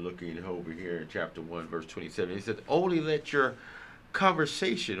 As we're looking over here in chapter 1, verse 27, he said, only let your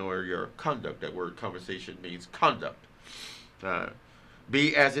conversation or your conduct, that word conversation means conduct,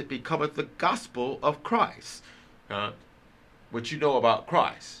 be as it becometh the gospel of Christ. What you know about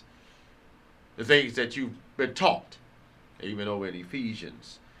Christ, the things that you've been taught. Even over in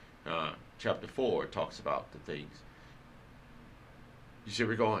Ephesians chapter 4, it talks about the things. You see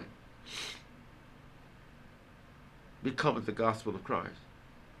where we're going? Becometh the gospel of Christ.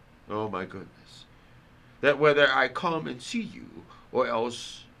 Oh my goodness. That whether I come and see you, or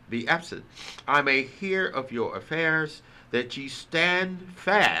else be absent, I may hear of your affairs, that ye stand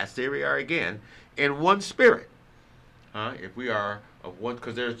fast, there we are again, in one spirit. If we are of one,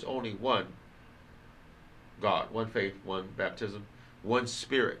 because there's only one God, one faith, one baptism, one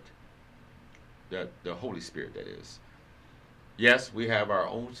Spirit, the Holy Spirit, that is. Yes, we have our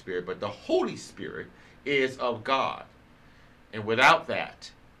own spirit, but the Holy Spirit is of God. And without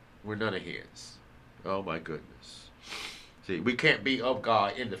that, we're none of His. Oh my goodness. See, we can't be of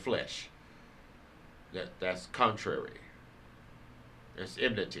God in the flesh. That's contrary. That's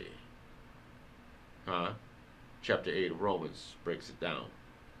enmity. Chapter 8 of Romans breaks it down.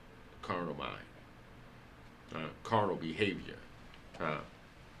 Carnal mind. Carnal behavior.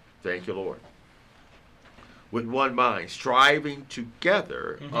 Thank you, Lord. With one mind, striving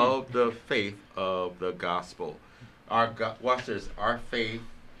together of the faith of the gospel. Watch this. Our faith,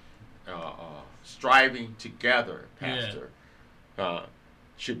 striving together, Pastor,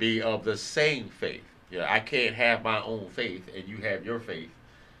 should be of the same faith. Yeah, I can't have my own faith and you have your faith.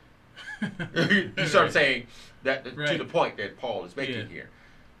 You see what I'm saying? That to the point that Paul is making here.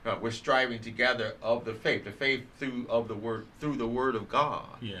 We're striving together of the faith through the word of God.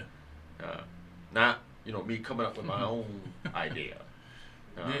 Yeah. Not me coming up with my own idea.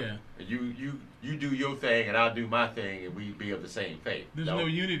 You do your thing and I'll do my thing and we be of the same faith. There's no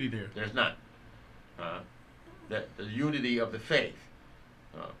unity there. There's none. The unity of the faith,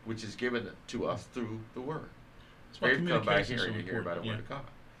 which is given to us through the word. Faith comes by hearing, and hear by the word of God.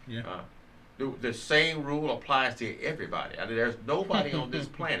 Yeah. The same rule applies to everybody. I mean, there's nobody on this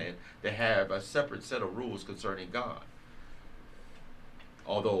planet that have a separate set of rules concerning God.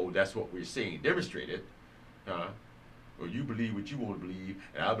 Although that's what we're seeing demonstrated. Well, you believe what you want to believe,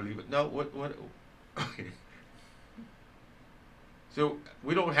 and I believe it. No, what? So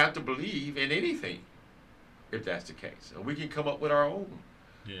we don't have to believe in anything if that's the case. And we can come up with our own,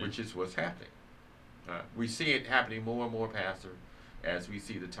 which is what's happening. We see it happening more and more, Pastor, as we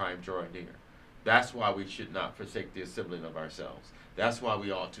see the time drawing near. That's why we should not forsake the assembling of ourselves. That's why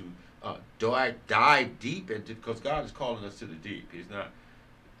we ought to dive deep into, because God is calling us to the deep. He's not.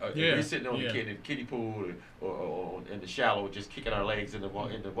 We're sitting on the kiddie pool or in the shallow, just kicking our legs in the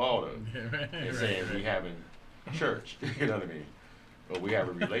water and saying we having church. You know what I mean? But we have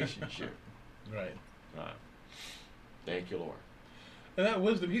a relationship. Right. Thank you, Lord. And that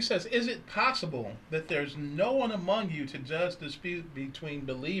wisdom, he says, is it possible that there's no one among you to judge dispute between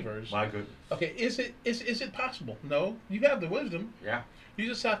believers? My goodness. Okay, is it possible? No. You have the wisdom. Yeah. You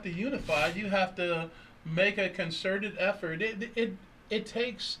just have to unify. You have to make a concerted effort. It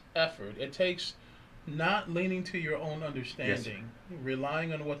takes effort. It takes not leaning to your own understanding,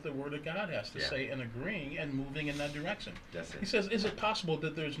 relying on what the Word of God has to say and agreeing and moving in that direction. That's it. He says, is it possible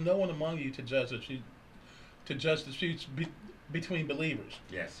that there's no one among you to judge disputes between believers?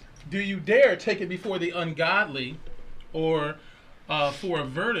 Yes. Do you dare take it before the ungodly or for a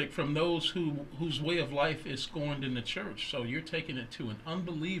verdict from those whose way of life is scorned in the church? So you're taking it to an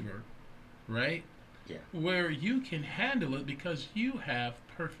unbeliever, right? Yeah. Where you can handle it because you have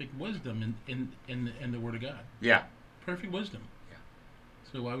perfect wisdom in the Word of God. Yeah. Perfect wisdom. Yeah.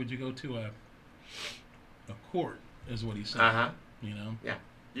 So why would you go to a court, is what he said. You know? Yeah.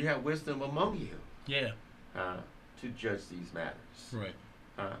 You have wisdom among you. Yeah. To judge these matters. Right.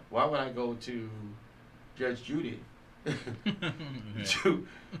 Why would I go to Judge Judy to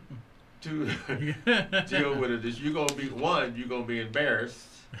deal with it? You're gonna be embarrassed.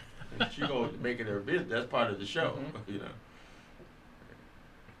 She's gonna make it her business. That's part of the show, you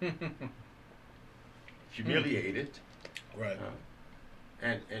know. Humiliated. Right.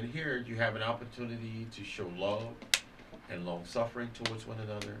 And here you have an opportunity to show love and long suffering towards one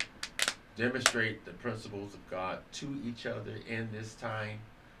another. Demonstrate the principles of God to each other in this time,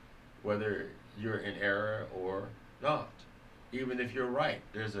 whether you're in error or not. Even if you're right,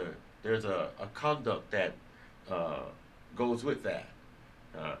 there's a there's a conduct that goes with that.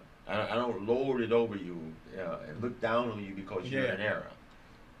 I don't lord it over you and look down on you because you're in error.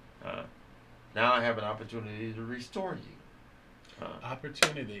 Now I have an opportunity to restore you.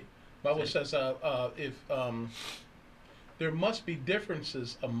 Opportunity. Bible says if there must be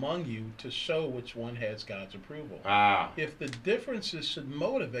differences among you to show which one has God's approval. If the differences should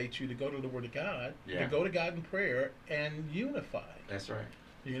motivate you to go to the Word of God, to go to God in prayer and unify. That's right.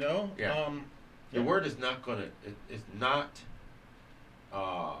 You know? Yeah. The Word is not going to, it's not,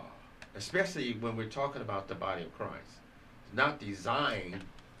 especially when we're talking about the body of Christ, it's not designed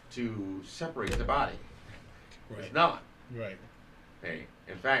to separate the body. Right. It's not. Right. Hey,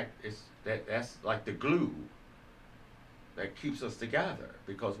 in fact, that's like the glue that keeps us together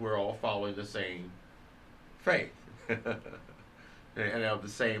because we're all following the same faith and of the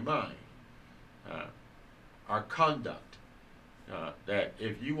same mind. Our conduct, that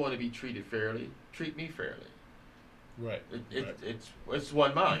if you want to be treated fairly, treat me fairly. Right. It's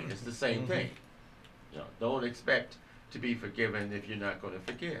one mind. It's the same thing. Don't expect to be forgiven if you're not going to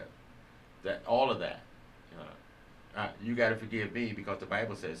forgive. All of that. You got to forgive me because the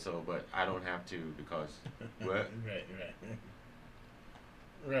Bible says so, but I don't have to because what?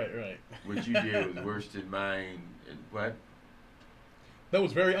 Right. What you did was worse than mine, and what? That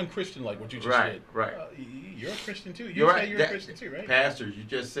was very unchristian-like what you just did. Right. You're a Christian too. You're right. You're a Christian too, right? Pastors, you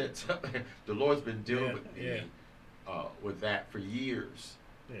just said something. The Lord's been dealing with me with that for years.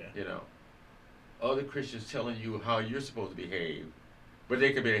 Yeah. Other Christians telling you how you're supposed to behave, but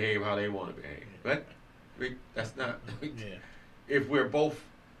they can behave how they want to behave. But that's not. If we're both.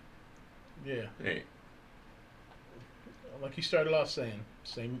 Yeah. Hey. Like you started off saying,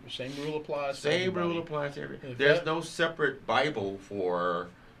 same rule applies. Same rule applies to everybody. There's no separate Bible for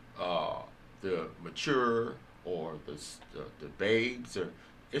the mature or the babes, or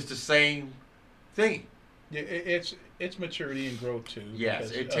it's the same thing. Yeah, it's maturity and growth too.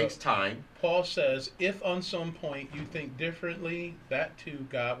 Yes, because, it takes time. Paul says, if on some point you think differently, that too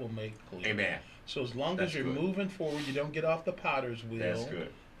God will make clear. Amen. So as long as you're moving forward, you don't get off the potter's wheel. That's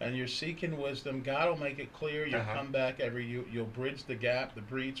good. And you're seeking wisdom, God will make it clear. You'll come back you'll bridge the gap, the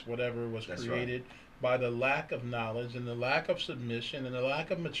breach, whatever was created by the lack of knowledge and the lack of submission and the lack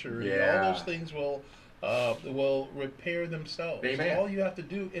of maturity. Yeah. All those things will repair themselves. Amen. All you have to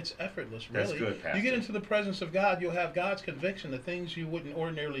do, it's effortless, really. That's good, Pastor. You get into the presence of God, you'll have God's conviction. The things you wouldn't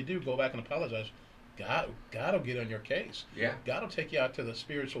ordinarily do, go back and apologize. God will get on your case. Yeah. God will take you out to the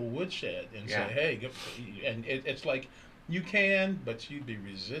spiritual woodshed and say, hey, and it's like, you can, but you'd be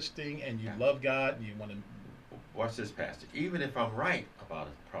resisting, and you love God, and you want to. Watch this, Pastor. Even if I'm right about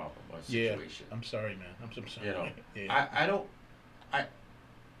a problem or a situation. I'm sorry, man. I'm so sorry.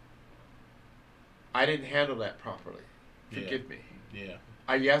 I didn't handle that properly. Forgive me. Yeah.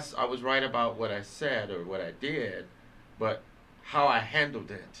 Yes, I was right about what I said or what I did, but how I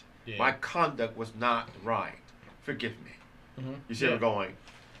handled it, my conduct was not right. Forgive me. You see where we're going?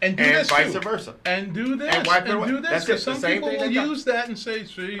 And do this vice too. versa. And do this. And wipe it away. Do this. That's Because the some same people thing will they got. use that and say,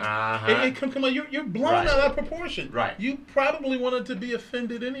 see, come on, you're blown out of proportion. Right. You probably wanted to be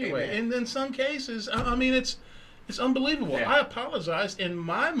offended anyway. Amen. And in some cases, I mean, it's unbelievable. Yeah. I apologize. In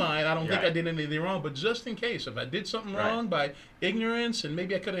my mind, I don't think I did anything wrong, but just in case, if I did something wrong by ignorance and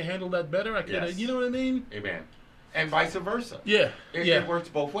maybe I could have handled that better, I could have, you know what I mean? Amen. And vice versa. It works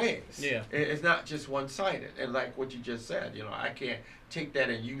both ways. Yeah. It's not just one-sided. And like what you just said, I can't take that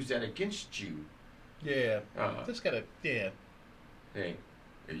and use that against you. Yeah. Just gotta, Hey,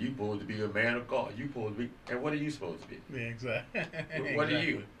 you supposed to be a man of God. You supposed to be, and what are you supposed to be? Yeah, exactly. What are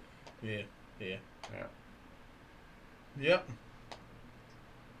you? Yeah. Yep.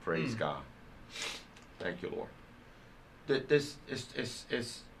 Praise God. Thank you, Lord. This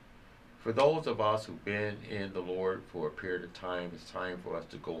is for those of us who've been in the Lord for a period of time. It's time for us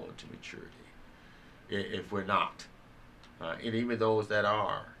to go into maturity. If we're not, and even those that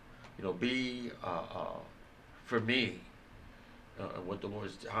are, be for me.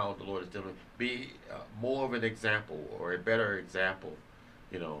 How the Lord is dealing, be more of an example or a better example.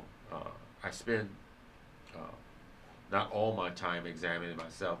 I spend not all my time examining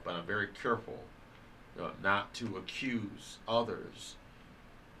myself, but I'm very careful not to accuse others,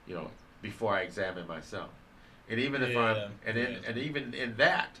 before I examine myself. And even if and even in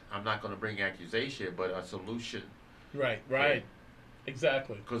that, I'm not going to bring accusation, but a solution. Right.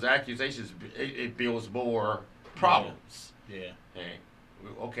 Exactly. Because accusations, it builds more problems. Yeah. Hey,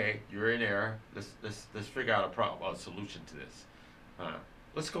 okay, you're in error. Let's figure out a solution to this.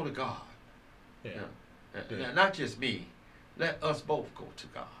 Let's go to God. Yeah. Not just me. Let us both go to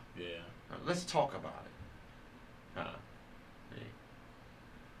God. Yeah. Let's talk about it.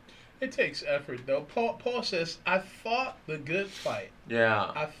 It takes effort, though. Paul says, "I fought the good fight.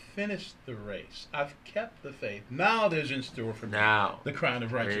 Yeah. I've finished the race. I've kept the faith. Now there's in store for me Now. the crown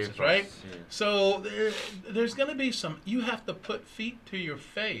of righteousness." Faith, Right? yeah. So there's going to be some. You have to put feet to your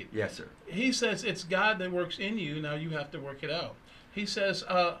faith. Yes, sir. He says it's God that works in you. Now you have to work it out. He says,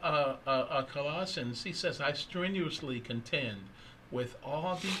 Colossians. He says, "I strenuously contend with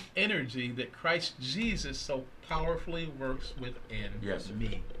all the energy that Christ Jesus so powerfully works within Yes, sir.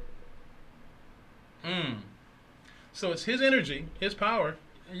 me." So it's His energy, His power,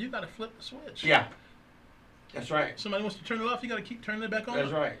 and you got to flip the switch. Yeah. That's right. Somebody wants to turn it off, you got to keep turning it back on.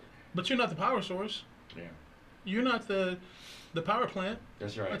 That's right. But you're not the power source. Yeah. You're not the power plant.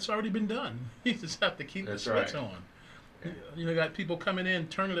 That's right. It's already been done. You just have to keep That's the switch right. on. Yeah. You know, got people coming in,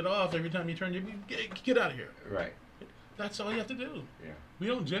 turning it off every time you turn it. Get out of here. Right. That's all you have to do. Yeah. We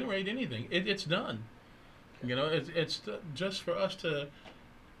don't generate anything. It's done. You know, it's just for us to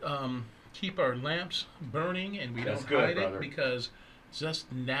keep our lamps burning, and we That's don't good, hide brother. it because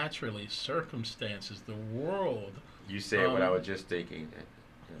just naturally circumstances, the world. You said what I was just thinking.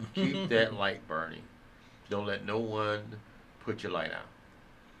 Keep that light burning. Don't let no one put your light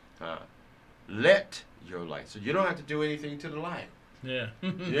out. Let your light. So you don't have to do anything to the light. Yeah.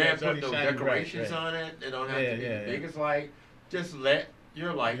 You don't have to put It's no already shining decorations bright, right. on it. It don't have Yeah, to be yeah, the yeah. biggest light. Just let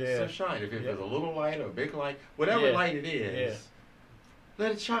your light Yeah. shine. If it's Yeah. a little light or a big light, whatever Yeah. light it is,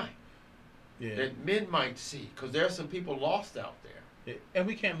 let it shine. Yeah. That men might see. Because there are some people lost out there. And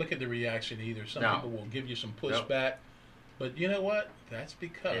we can't look at the reaction either. Some No. people will give you some Nope. pushback. But you know what? That's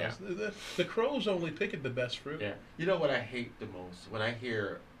because Yeah. the crows only pick at the best fruit. Yeah. You know what I hate the most? When I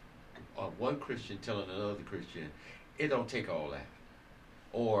hear one Christian telling another Christian, it don't take all that.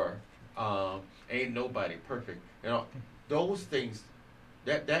 Or, ain't nobody perfect. You know, those things,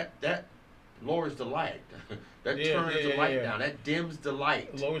 that lowers the light. That turns the light down. That dims the light.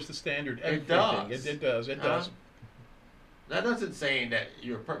 It lowers the standard. It Everything. does. It does. It does. That doesn't saying that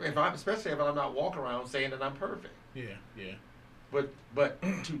you're perfect. Especially if I'm not walking around saying that I'm perfect. Yeah. Yeah. But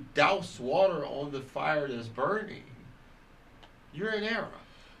to douse water on the fire that's burning, you're in error.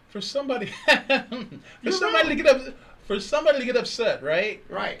 For somebody, You're to get upset, right?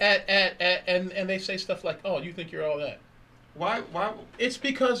 Right. And they say stuff like, "Oh, you think you're all that." Why? It's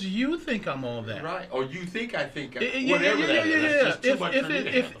because you think I'm all that. Right. Or you think I think Yeah, whatever that is. That's just too much for me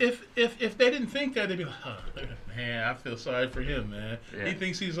to handle. If they didn't think that, they'd be like, "Oh, man, I feel sorry for him, man. Yeah. He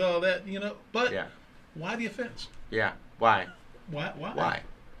thinks he's all that, you know." But Yeah. why the offense? Yeah. Why?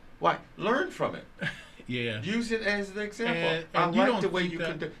 Why? Learn from it. Yeah. Use it as an example. And I you like don't the way think you that-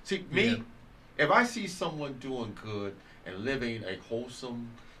 can do. See, Yeah. me, if I see someone doing good and living a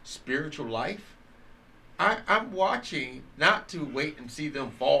wholesome spiritual life, I'm watching not to wait and see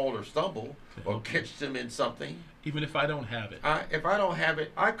them fall or stumble or catch them in something. Even if I don't have it. If I don't have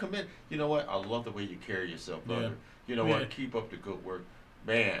it, I commit. You know what? I love the way you carry yourself, brother. Yeah. You know Yeah. what? Keep up the good work.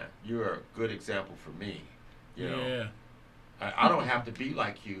 Man, you're a good example for me. You know, Yeah. I don't have to be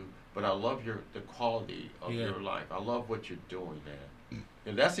like you, but I love the quality of Yeah. your life. I love what you're doing, man.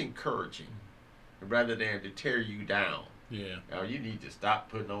 And that's encouraging rather than to tear you down. Yeah. Now, you need to stop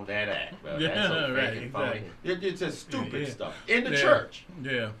putting on that act. Well, Yeah, that's so right, fake and phony. exactly. It's just stupid Yeah. stuff. In the Yeah. church.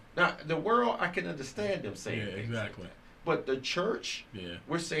 Yeah. Now, the world, I can understand them saying Yeah, things exactly. like that. But the church, Yeah.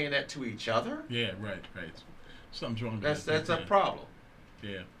 we're saying that to each other. Yeah. Right. Something's wrong. That's with a that. problem.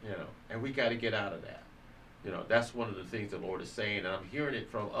 Yeah. You know, and we got to get out of that. You know, that's one of the things the Lord is saying, and I'm hearing it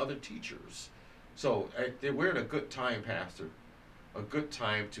from other teachers. So we're in a good time, Pastor, a good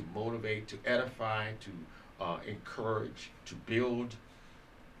time to motivate, to edify, to encourage, to build,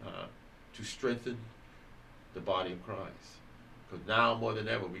 to strengthen the body of Christ. Because now more than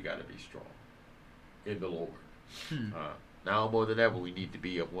ever, we got to be strong in the Lord. Now more than ever, we need to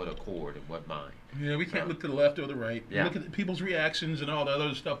be of one accord and one mind. Yeah, we can't look to the left or the right. Yeah. Look at people's reactions and all that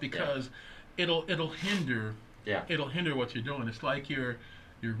other stuff because it'll hinder. Yeah. It'll hinder what you're doing. It's like you're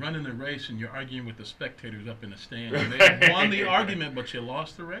running the race and you're arguing with the spectators up in the stand. And they won the argument, but you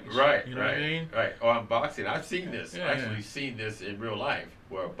lost the race. Right, You know right, what I mean? right. Or in boxing, I've seen this. Yeah, Actually, yeah. seen this in real life,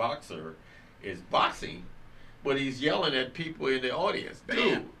 where a boxer is boxing, but he's yelling at people in the audience.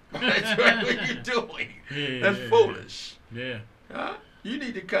 Dude, that's right. What you doing? Yeah, That's yeah, foolish. Yeah. Huh? You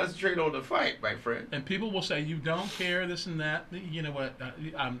need to concentrate on the fight, my friend. And people will say you don't care this and that. You know what?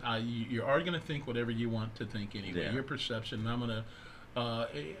 You are going to think whatever you want to think anyway. Yeah. Your perception. I'm going to,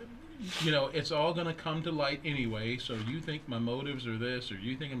 it's all going to come to light anyway. So you think my motives are this, or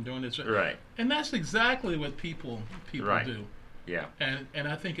you think I'm doing this, Right. And that's exactly what people Right. do. Yeah. And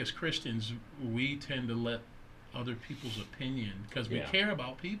I think as Christians we tend to let other people's opinion because we Yeah. care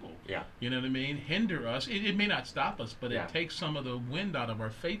about people. Yeah. You know what I mean? Hinder us. It may not stop us, but Yeah. it takes some of the wind out of our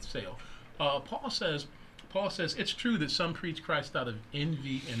faith sail. Paul says it's true that some preach Christ out of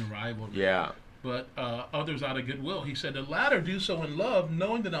envy and rivalry, Yeah. but others out of goodwill. He said the latter do so in love,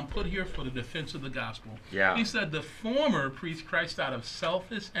 knowing that I'm put here for the defense of the gospel. Yeah. He said the former preach Christ out of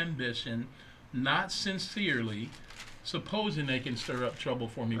selfish ambition, not sincerely, supposing they can stir up trouble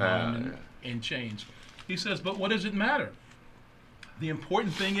for me while I'm in chains. He says, but what does it matter? The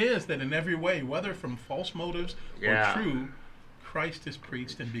important thing is that in every way, whether from false motives Yeah. or true, Christ is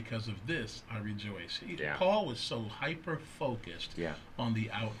preached, and because of this, I rejoice. Yeah. Paul was so hyper-focused Yeah. on the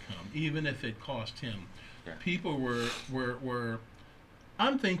outcome, even if it cost him. Yeah. People were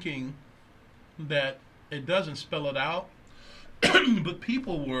I'm thinking that it doesn't spell it out, but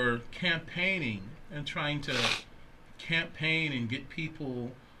people were campaigning and trying to campaign and get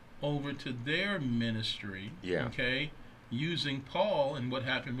people over to their ministry, Yeah. okay, using Paul. And what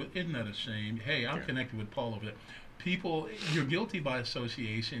happened with, isn't that a shame? Hey, I'm Yeah. connected with Paul over there. People, you're guilty by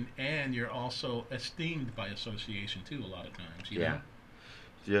association, and you're also esteemed by association too a lot of times. You know?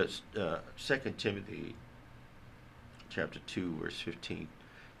 Just 2 Timothy chapter 2 verse 15.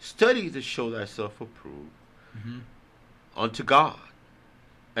 Study to show thyself approved Mm-hmm. unto God,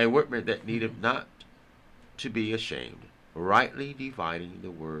 a workman that needeth not to be ashamed, rightly dividing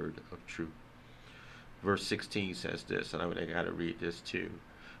the word of truth. Verse 16 says this, and I got to read this too.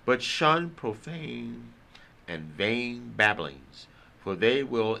 But shun profane and vain babblings, for they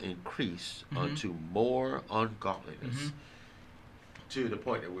will increase Mhm. unto more ungodliness. Mhm. To the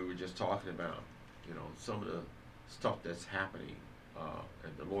point that we were just talking about, some of the stuff that's happening,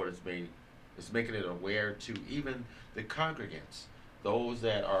 and the Lord is making it aware to even the congregants, those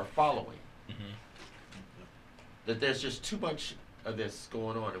that are following, Mm-hmm. that there's just too much of this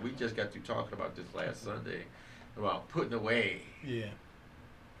going on. And we just got through talking about this last Sunday about putting away. Yeah.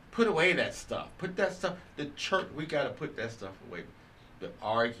 Put away that stuff. Put that stuff. The church, we got to put that stuff away. The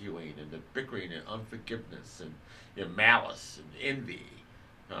arguing and the bickering and unforgiveness and malice and envy,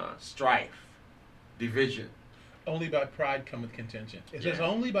 strife, division. Only by pride cometh contention. It says Yeah.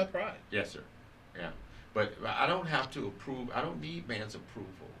 only by pride. Yes, sir. Yeah. But I don't have to approve. I don't need man's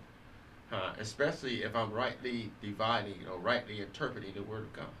approval, especially if I'm rightly dividing, rightly interpreting the word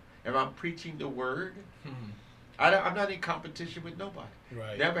of God. If I'm preaching the word, I'm not in competition with nobody.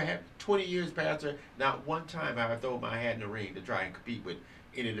 Right. Never had 20 years, pastor. Not one time have I thrown my hat in the ring to try and compete with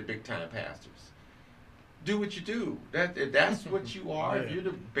any of the big time pastors. Do what you do. That's what you are. Yeah. If you're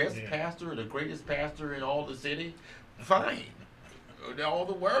the best Yeah. pastor or the greatest pastor in all the city, fine. All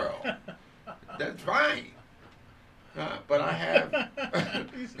the world, that's fine. But I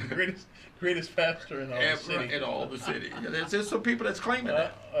have He's the greatest pastor in all the city. in all the city. There's just some people that's claiming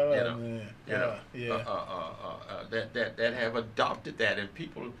that. Man. That have adopted that, and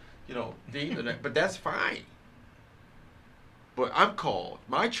people, deem that. But that's fine. But I'm called.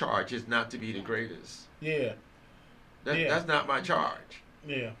 My charge is not to be the greatest. Yeah. That's not my charge.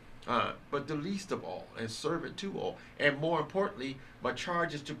 Yeah. But the least of all, and serve it to all. And more importantly, my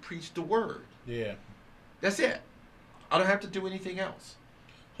charge is to preach the word. Yeah. That's it. I don't have to do anything else.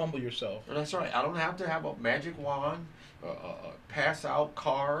 Humble yourself. That's right. I don't have to have a magic wand, pass out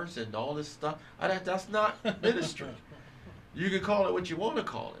cars and all this stuff. That's not ministry. You can call it what you want to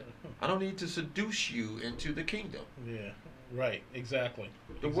call it. I don't need to seduce you into the kingdom. Yeah. Right. Exactly.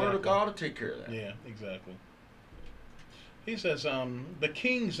 The word of God will take care of that. Yeah. Exactly. He says, the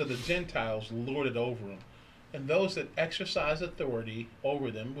kings of the Gentiles lord it over them, and those that exercise authority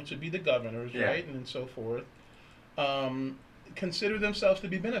over them, which would be the governors, Yeah. right, and so forth, consider themselves to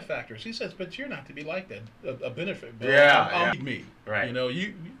be benefactors. He says, but you're not to be like that, a benefit. Yeah. Need me. Right.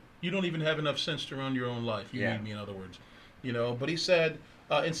 You don't even have enough sense to run your own life. You Yeah. need me, in other words. But he said,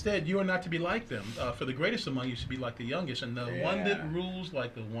 instead, you are not to be like them. For the greatest among you should be like the youngest, and the one that rules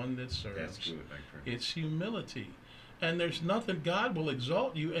like the one that serves. That's good, my friend. It's humility. And there's nothing, God will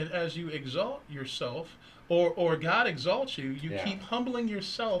exalt you, and as you exalt yourself, or God exalts you, you Yeah. keep humbling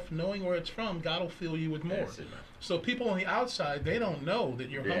yourself, knowing where it's from, God will fill you with more. That's it, man. So people on the outside, they don't know that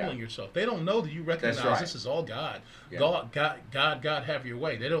you're Yeah. humbling yourself. They don't know that you recognize That's right. this is all God. Yeah. God, have your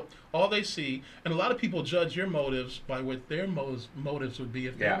way. They don't. All they see, and a lot of people judge your motives by what their motives would be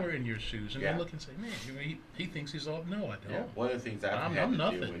if Yeah. they were in your shoes, and Yeah. they look and say, "Man, he thinks he's all." No, I don't. Yeah. One of the things I've I'm had to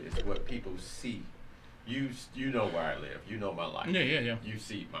nothing. deal with is what people see. You know where I live. You know my life. Yeah. You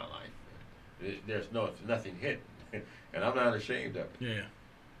see my life. There's nothing hidden, and I'm not ashamed of it. Yeah.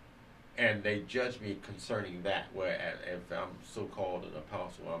 and they judge me concerning that. Where if I'm so-called an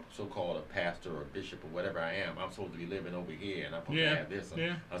apostle, I'm so-called a pastor or a bishop or whatever I am, I'm supposed to be living over here, and I'm supposed to have this,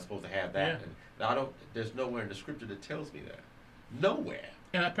 and I'm supposed to have that. Yeah. And I don't. There's nowhere in the scripture that tells me that. Nowhere.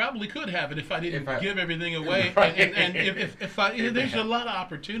 And I probably could have it if I didn't give everything away. Right. And if I, there's a lot of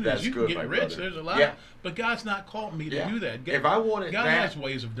opportunities. That's you can good, get my rich. brother. There's a lot. Yeah. But God's not called me to do that. If I wanted God that, has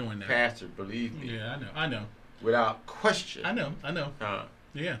ways of doing that. Pastor, believe me. Yeah, I know. Without question. I know.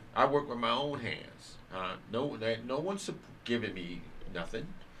 Yeah. I work with my own hands. No one's giving me nothing,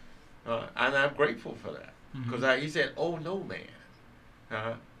 and I'm grateful for that. Because he said, "Oh no,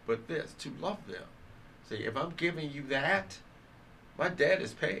 man, but this to love them." See, if I'm giving you that, my debt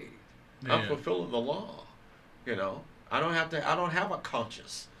is paid. Yeah. I'm fulfilling the law. You know, I don't have a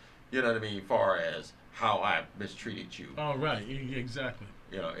conscience. You know what I mean? As far as how I mistreated you. Oh, right. Exactly.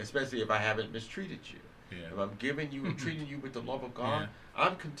 You know, especially if I haven't mistreated you. Yeah. If I'm giving you and treating you with the love of God,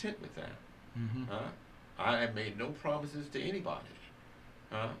 I'm content with that. I have made no promises to anybody.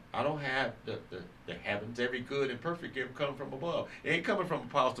 I don't have the heavens. Every good and perfect gift come from above. It ain't coming from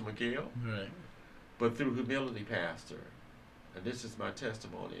Apostle McGill. Right. But through humility, Pastor. And this is my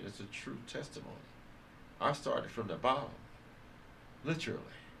testimony. And it's a true testimony. I started from the bottom. Literally.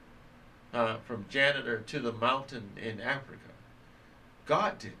 From janitor to the mountain in Africa.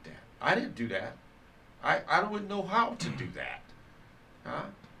 God did that. I didn't do that. I wouldn't know how to do that.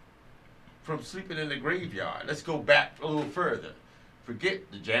 From sleeping in the graveyard. Let's go back a little further.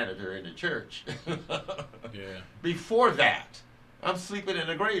 Forget the janitor in the church. Yeah. Before that, I'm sleeping in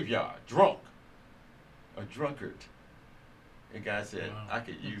a graveyard, drunk. A drunkard. And God said, wow. I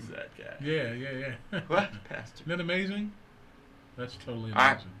could use that guy. Yeah. What, Pastor? Isn't that amazing? That's totally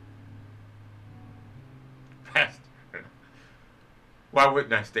amazing. Pastor, why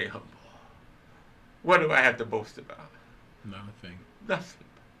wouldn't I stay humble? What do I have to boast about? Not a thing. Nothing.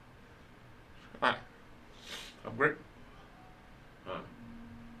 I'm grateful.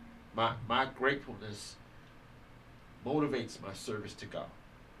 My gratefulness motivates my service to God.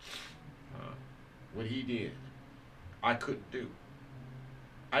 What he did, I couldn't do.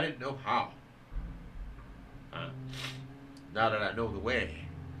 I didn't know how. Now that I know the way,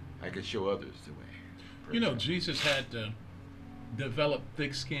 I can show others the way. You know, Jesus had to develop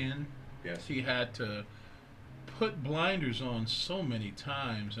thick skin. Yes. He had to put blinders on so many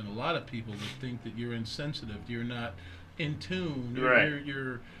times, and a lot of people would think that you're insensitive, you're not in tune, right.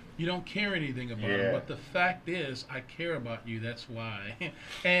 You don't care anything about it. But the fact is, I care about you. That's why.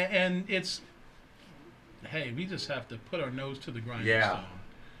 and it's, hey, we just have to put our nose to the grindstone.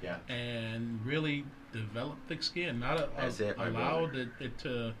 Yeah. And really develop thick skin. Not allow it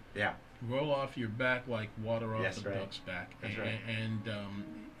to roll off your back like water off the duck's back. That's and, right.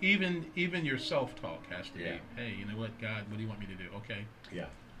 And even your self-talk has to be, hey, you know what, God, what do you want me to do? Okay. Yeah.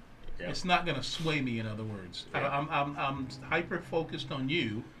 It's not going to sway me, in other words. Yeah. I'm hyper-focused on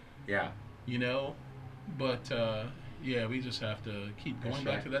you. Yeah. You know, but we just have to keep going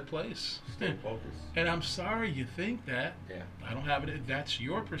back to that place. Stay focused. And I'm sorry you think that. Yeah. I don't have it. That's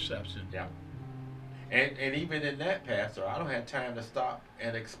your perception. Yeah. And even in that, Pastor, I don't have time to stop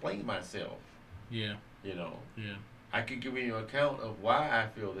and explain myself. Yeah. You know. Yeah. I could give you an account of why I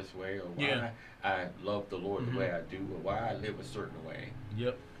feel this way, or why I love the Lord the way I do, or why I live a certain way.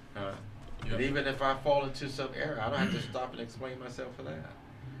 Yep. And even if I fall into some error, I don't have to stop and explain myself for that.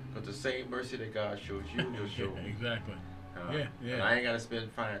 Because the same mercy that God shows you, He'll show me. Exactly. And I ain't got to spend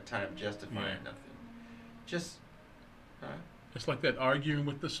time justifying nothing. Just, it's like that arguing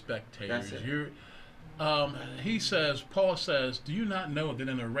with the spectators. That's it. Paul says, do you not know that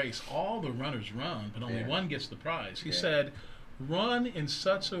in a race all the runners run, but only one gets the prize? He said, run in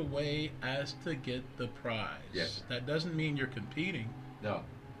such a way as to get the prize. Yes. That doesn't mean you're competing. No.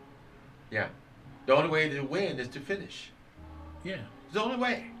 Yeah. The only way to win is to finish. Yeah. It's the only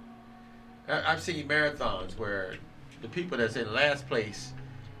way. I've seen marathons where the people that's in last place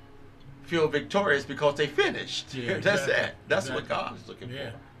feel victorious because they finished. Yeah, That's exactly. it. That's what God is looking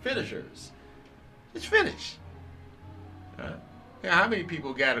for. Finishers. It's finished. How many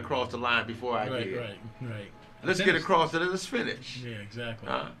people got across the line before I did? Right. Let's get across it and let's finish. Yeah, exactly.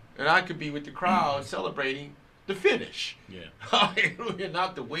 And I could be with the crowd celebrating the finish. Yeah. Hallelujah,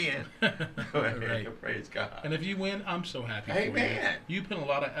 not the win. Right. Praise God. And if you win, I'm so happy for Amen. you. You put a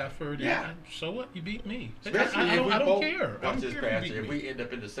lot of effort in. Yeah. So what? You beat me. Especially I don't both, care. I don't care Pastor, if we end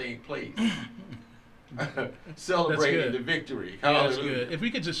up in the same place. Celebrating the victory. Yeah, that's good. If we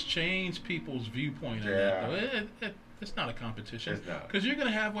could just change people's viewpoint on that, though, it's not a competition. It's not. Because you're going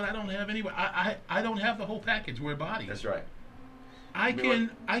to have what I don't have anyway. I don't have the whole package. We're a body. That's right. I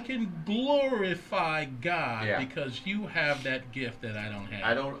can glorify God Yeah. because you have that gift that I don't have.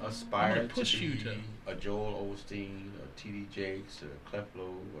 I don't I'm aspire gonna to push you be to a Joel Osteen or T.D. Jakes or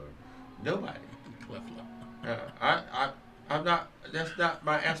Cleflo or nobody. Clifton. I'm not. That's not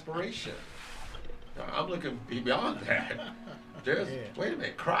my aspiration. I'm looking beyond that. There's Yeah. wait a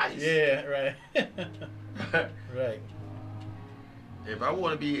minute, Christ. Yeah, right. Right. If I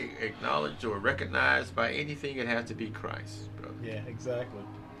want to be acknowledged or recognized by anything, it has to be Christ, brother. Yeah, exactly.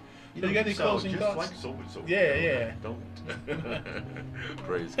 You So you got any sound closing just thoughts? like so and so. Yeah, yeah. Don't.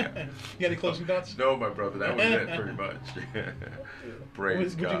 Praise God. You got any closing thoughts? No, my brother, that was it pretty much.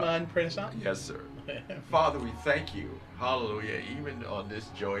 Praise Would God. you mind praying us out? Yes, sir. Father, we thank you. Hallelujah. Even on this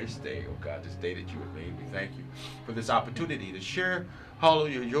joyous day, oh God, this day that you have made, we thank you for this opportunity to share,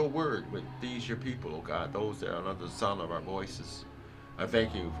 hallelujah, your word with these your people, oh God, those that are under the sound of our voices. I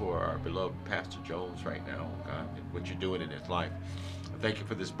thank you for our beloved Pastor Jones right now, oh God, and what you're doing in his life. I thank you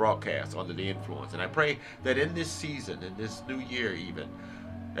for this broadcast Under the Influence. And I pray that in this season, in this new year even,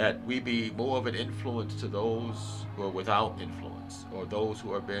 that we be more of an influence to those who are without influence, or those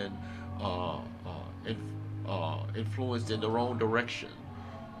who have been influenced in the wrong direction.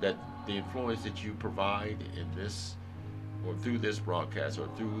 That the influence that you provide in this, or through this broadcast, or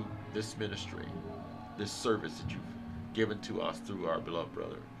through this ministry, this service that you've given to us through our beloved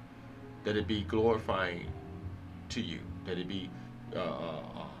brother, that it be glorifying to you, that it be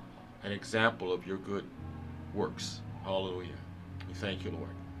an example of your good works. Hallelujah. We thank you, Lord.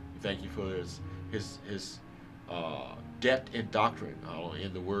 We thank you for his depth in doctrine,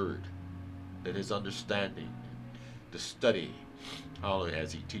 in the word, that his understanding, the study, hallelujah,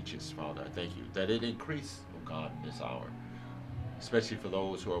 as he teaches, Father, I thank you, that it increase, oh God, in this hour, especially for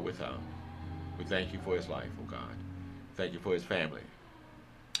those who are without. We thank you for his life, oh God. Thank you for his family.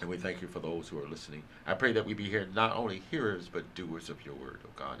 And we thank you for those who are listening. I pray that we be here not only hearers, but doers of your word, oh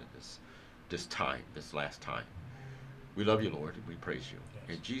God, in this time, this last time. We love you, Lord, and we praise you.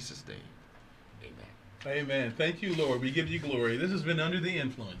 Yes. In Jesus' name, amen. Amen. Thank you, Lord. We give you glory. This has been Under the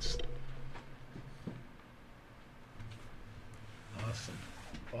Influence. Awesome.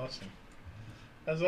 Awesome.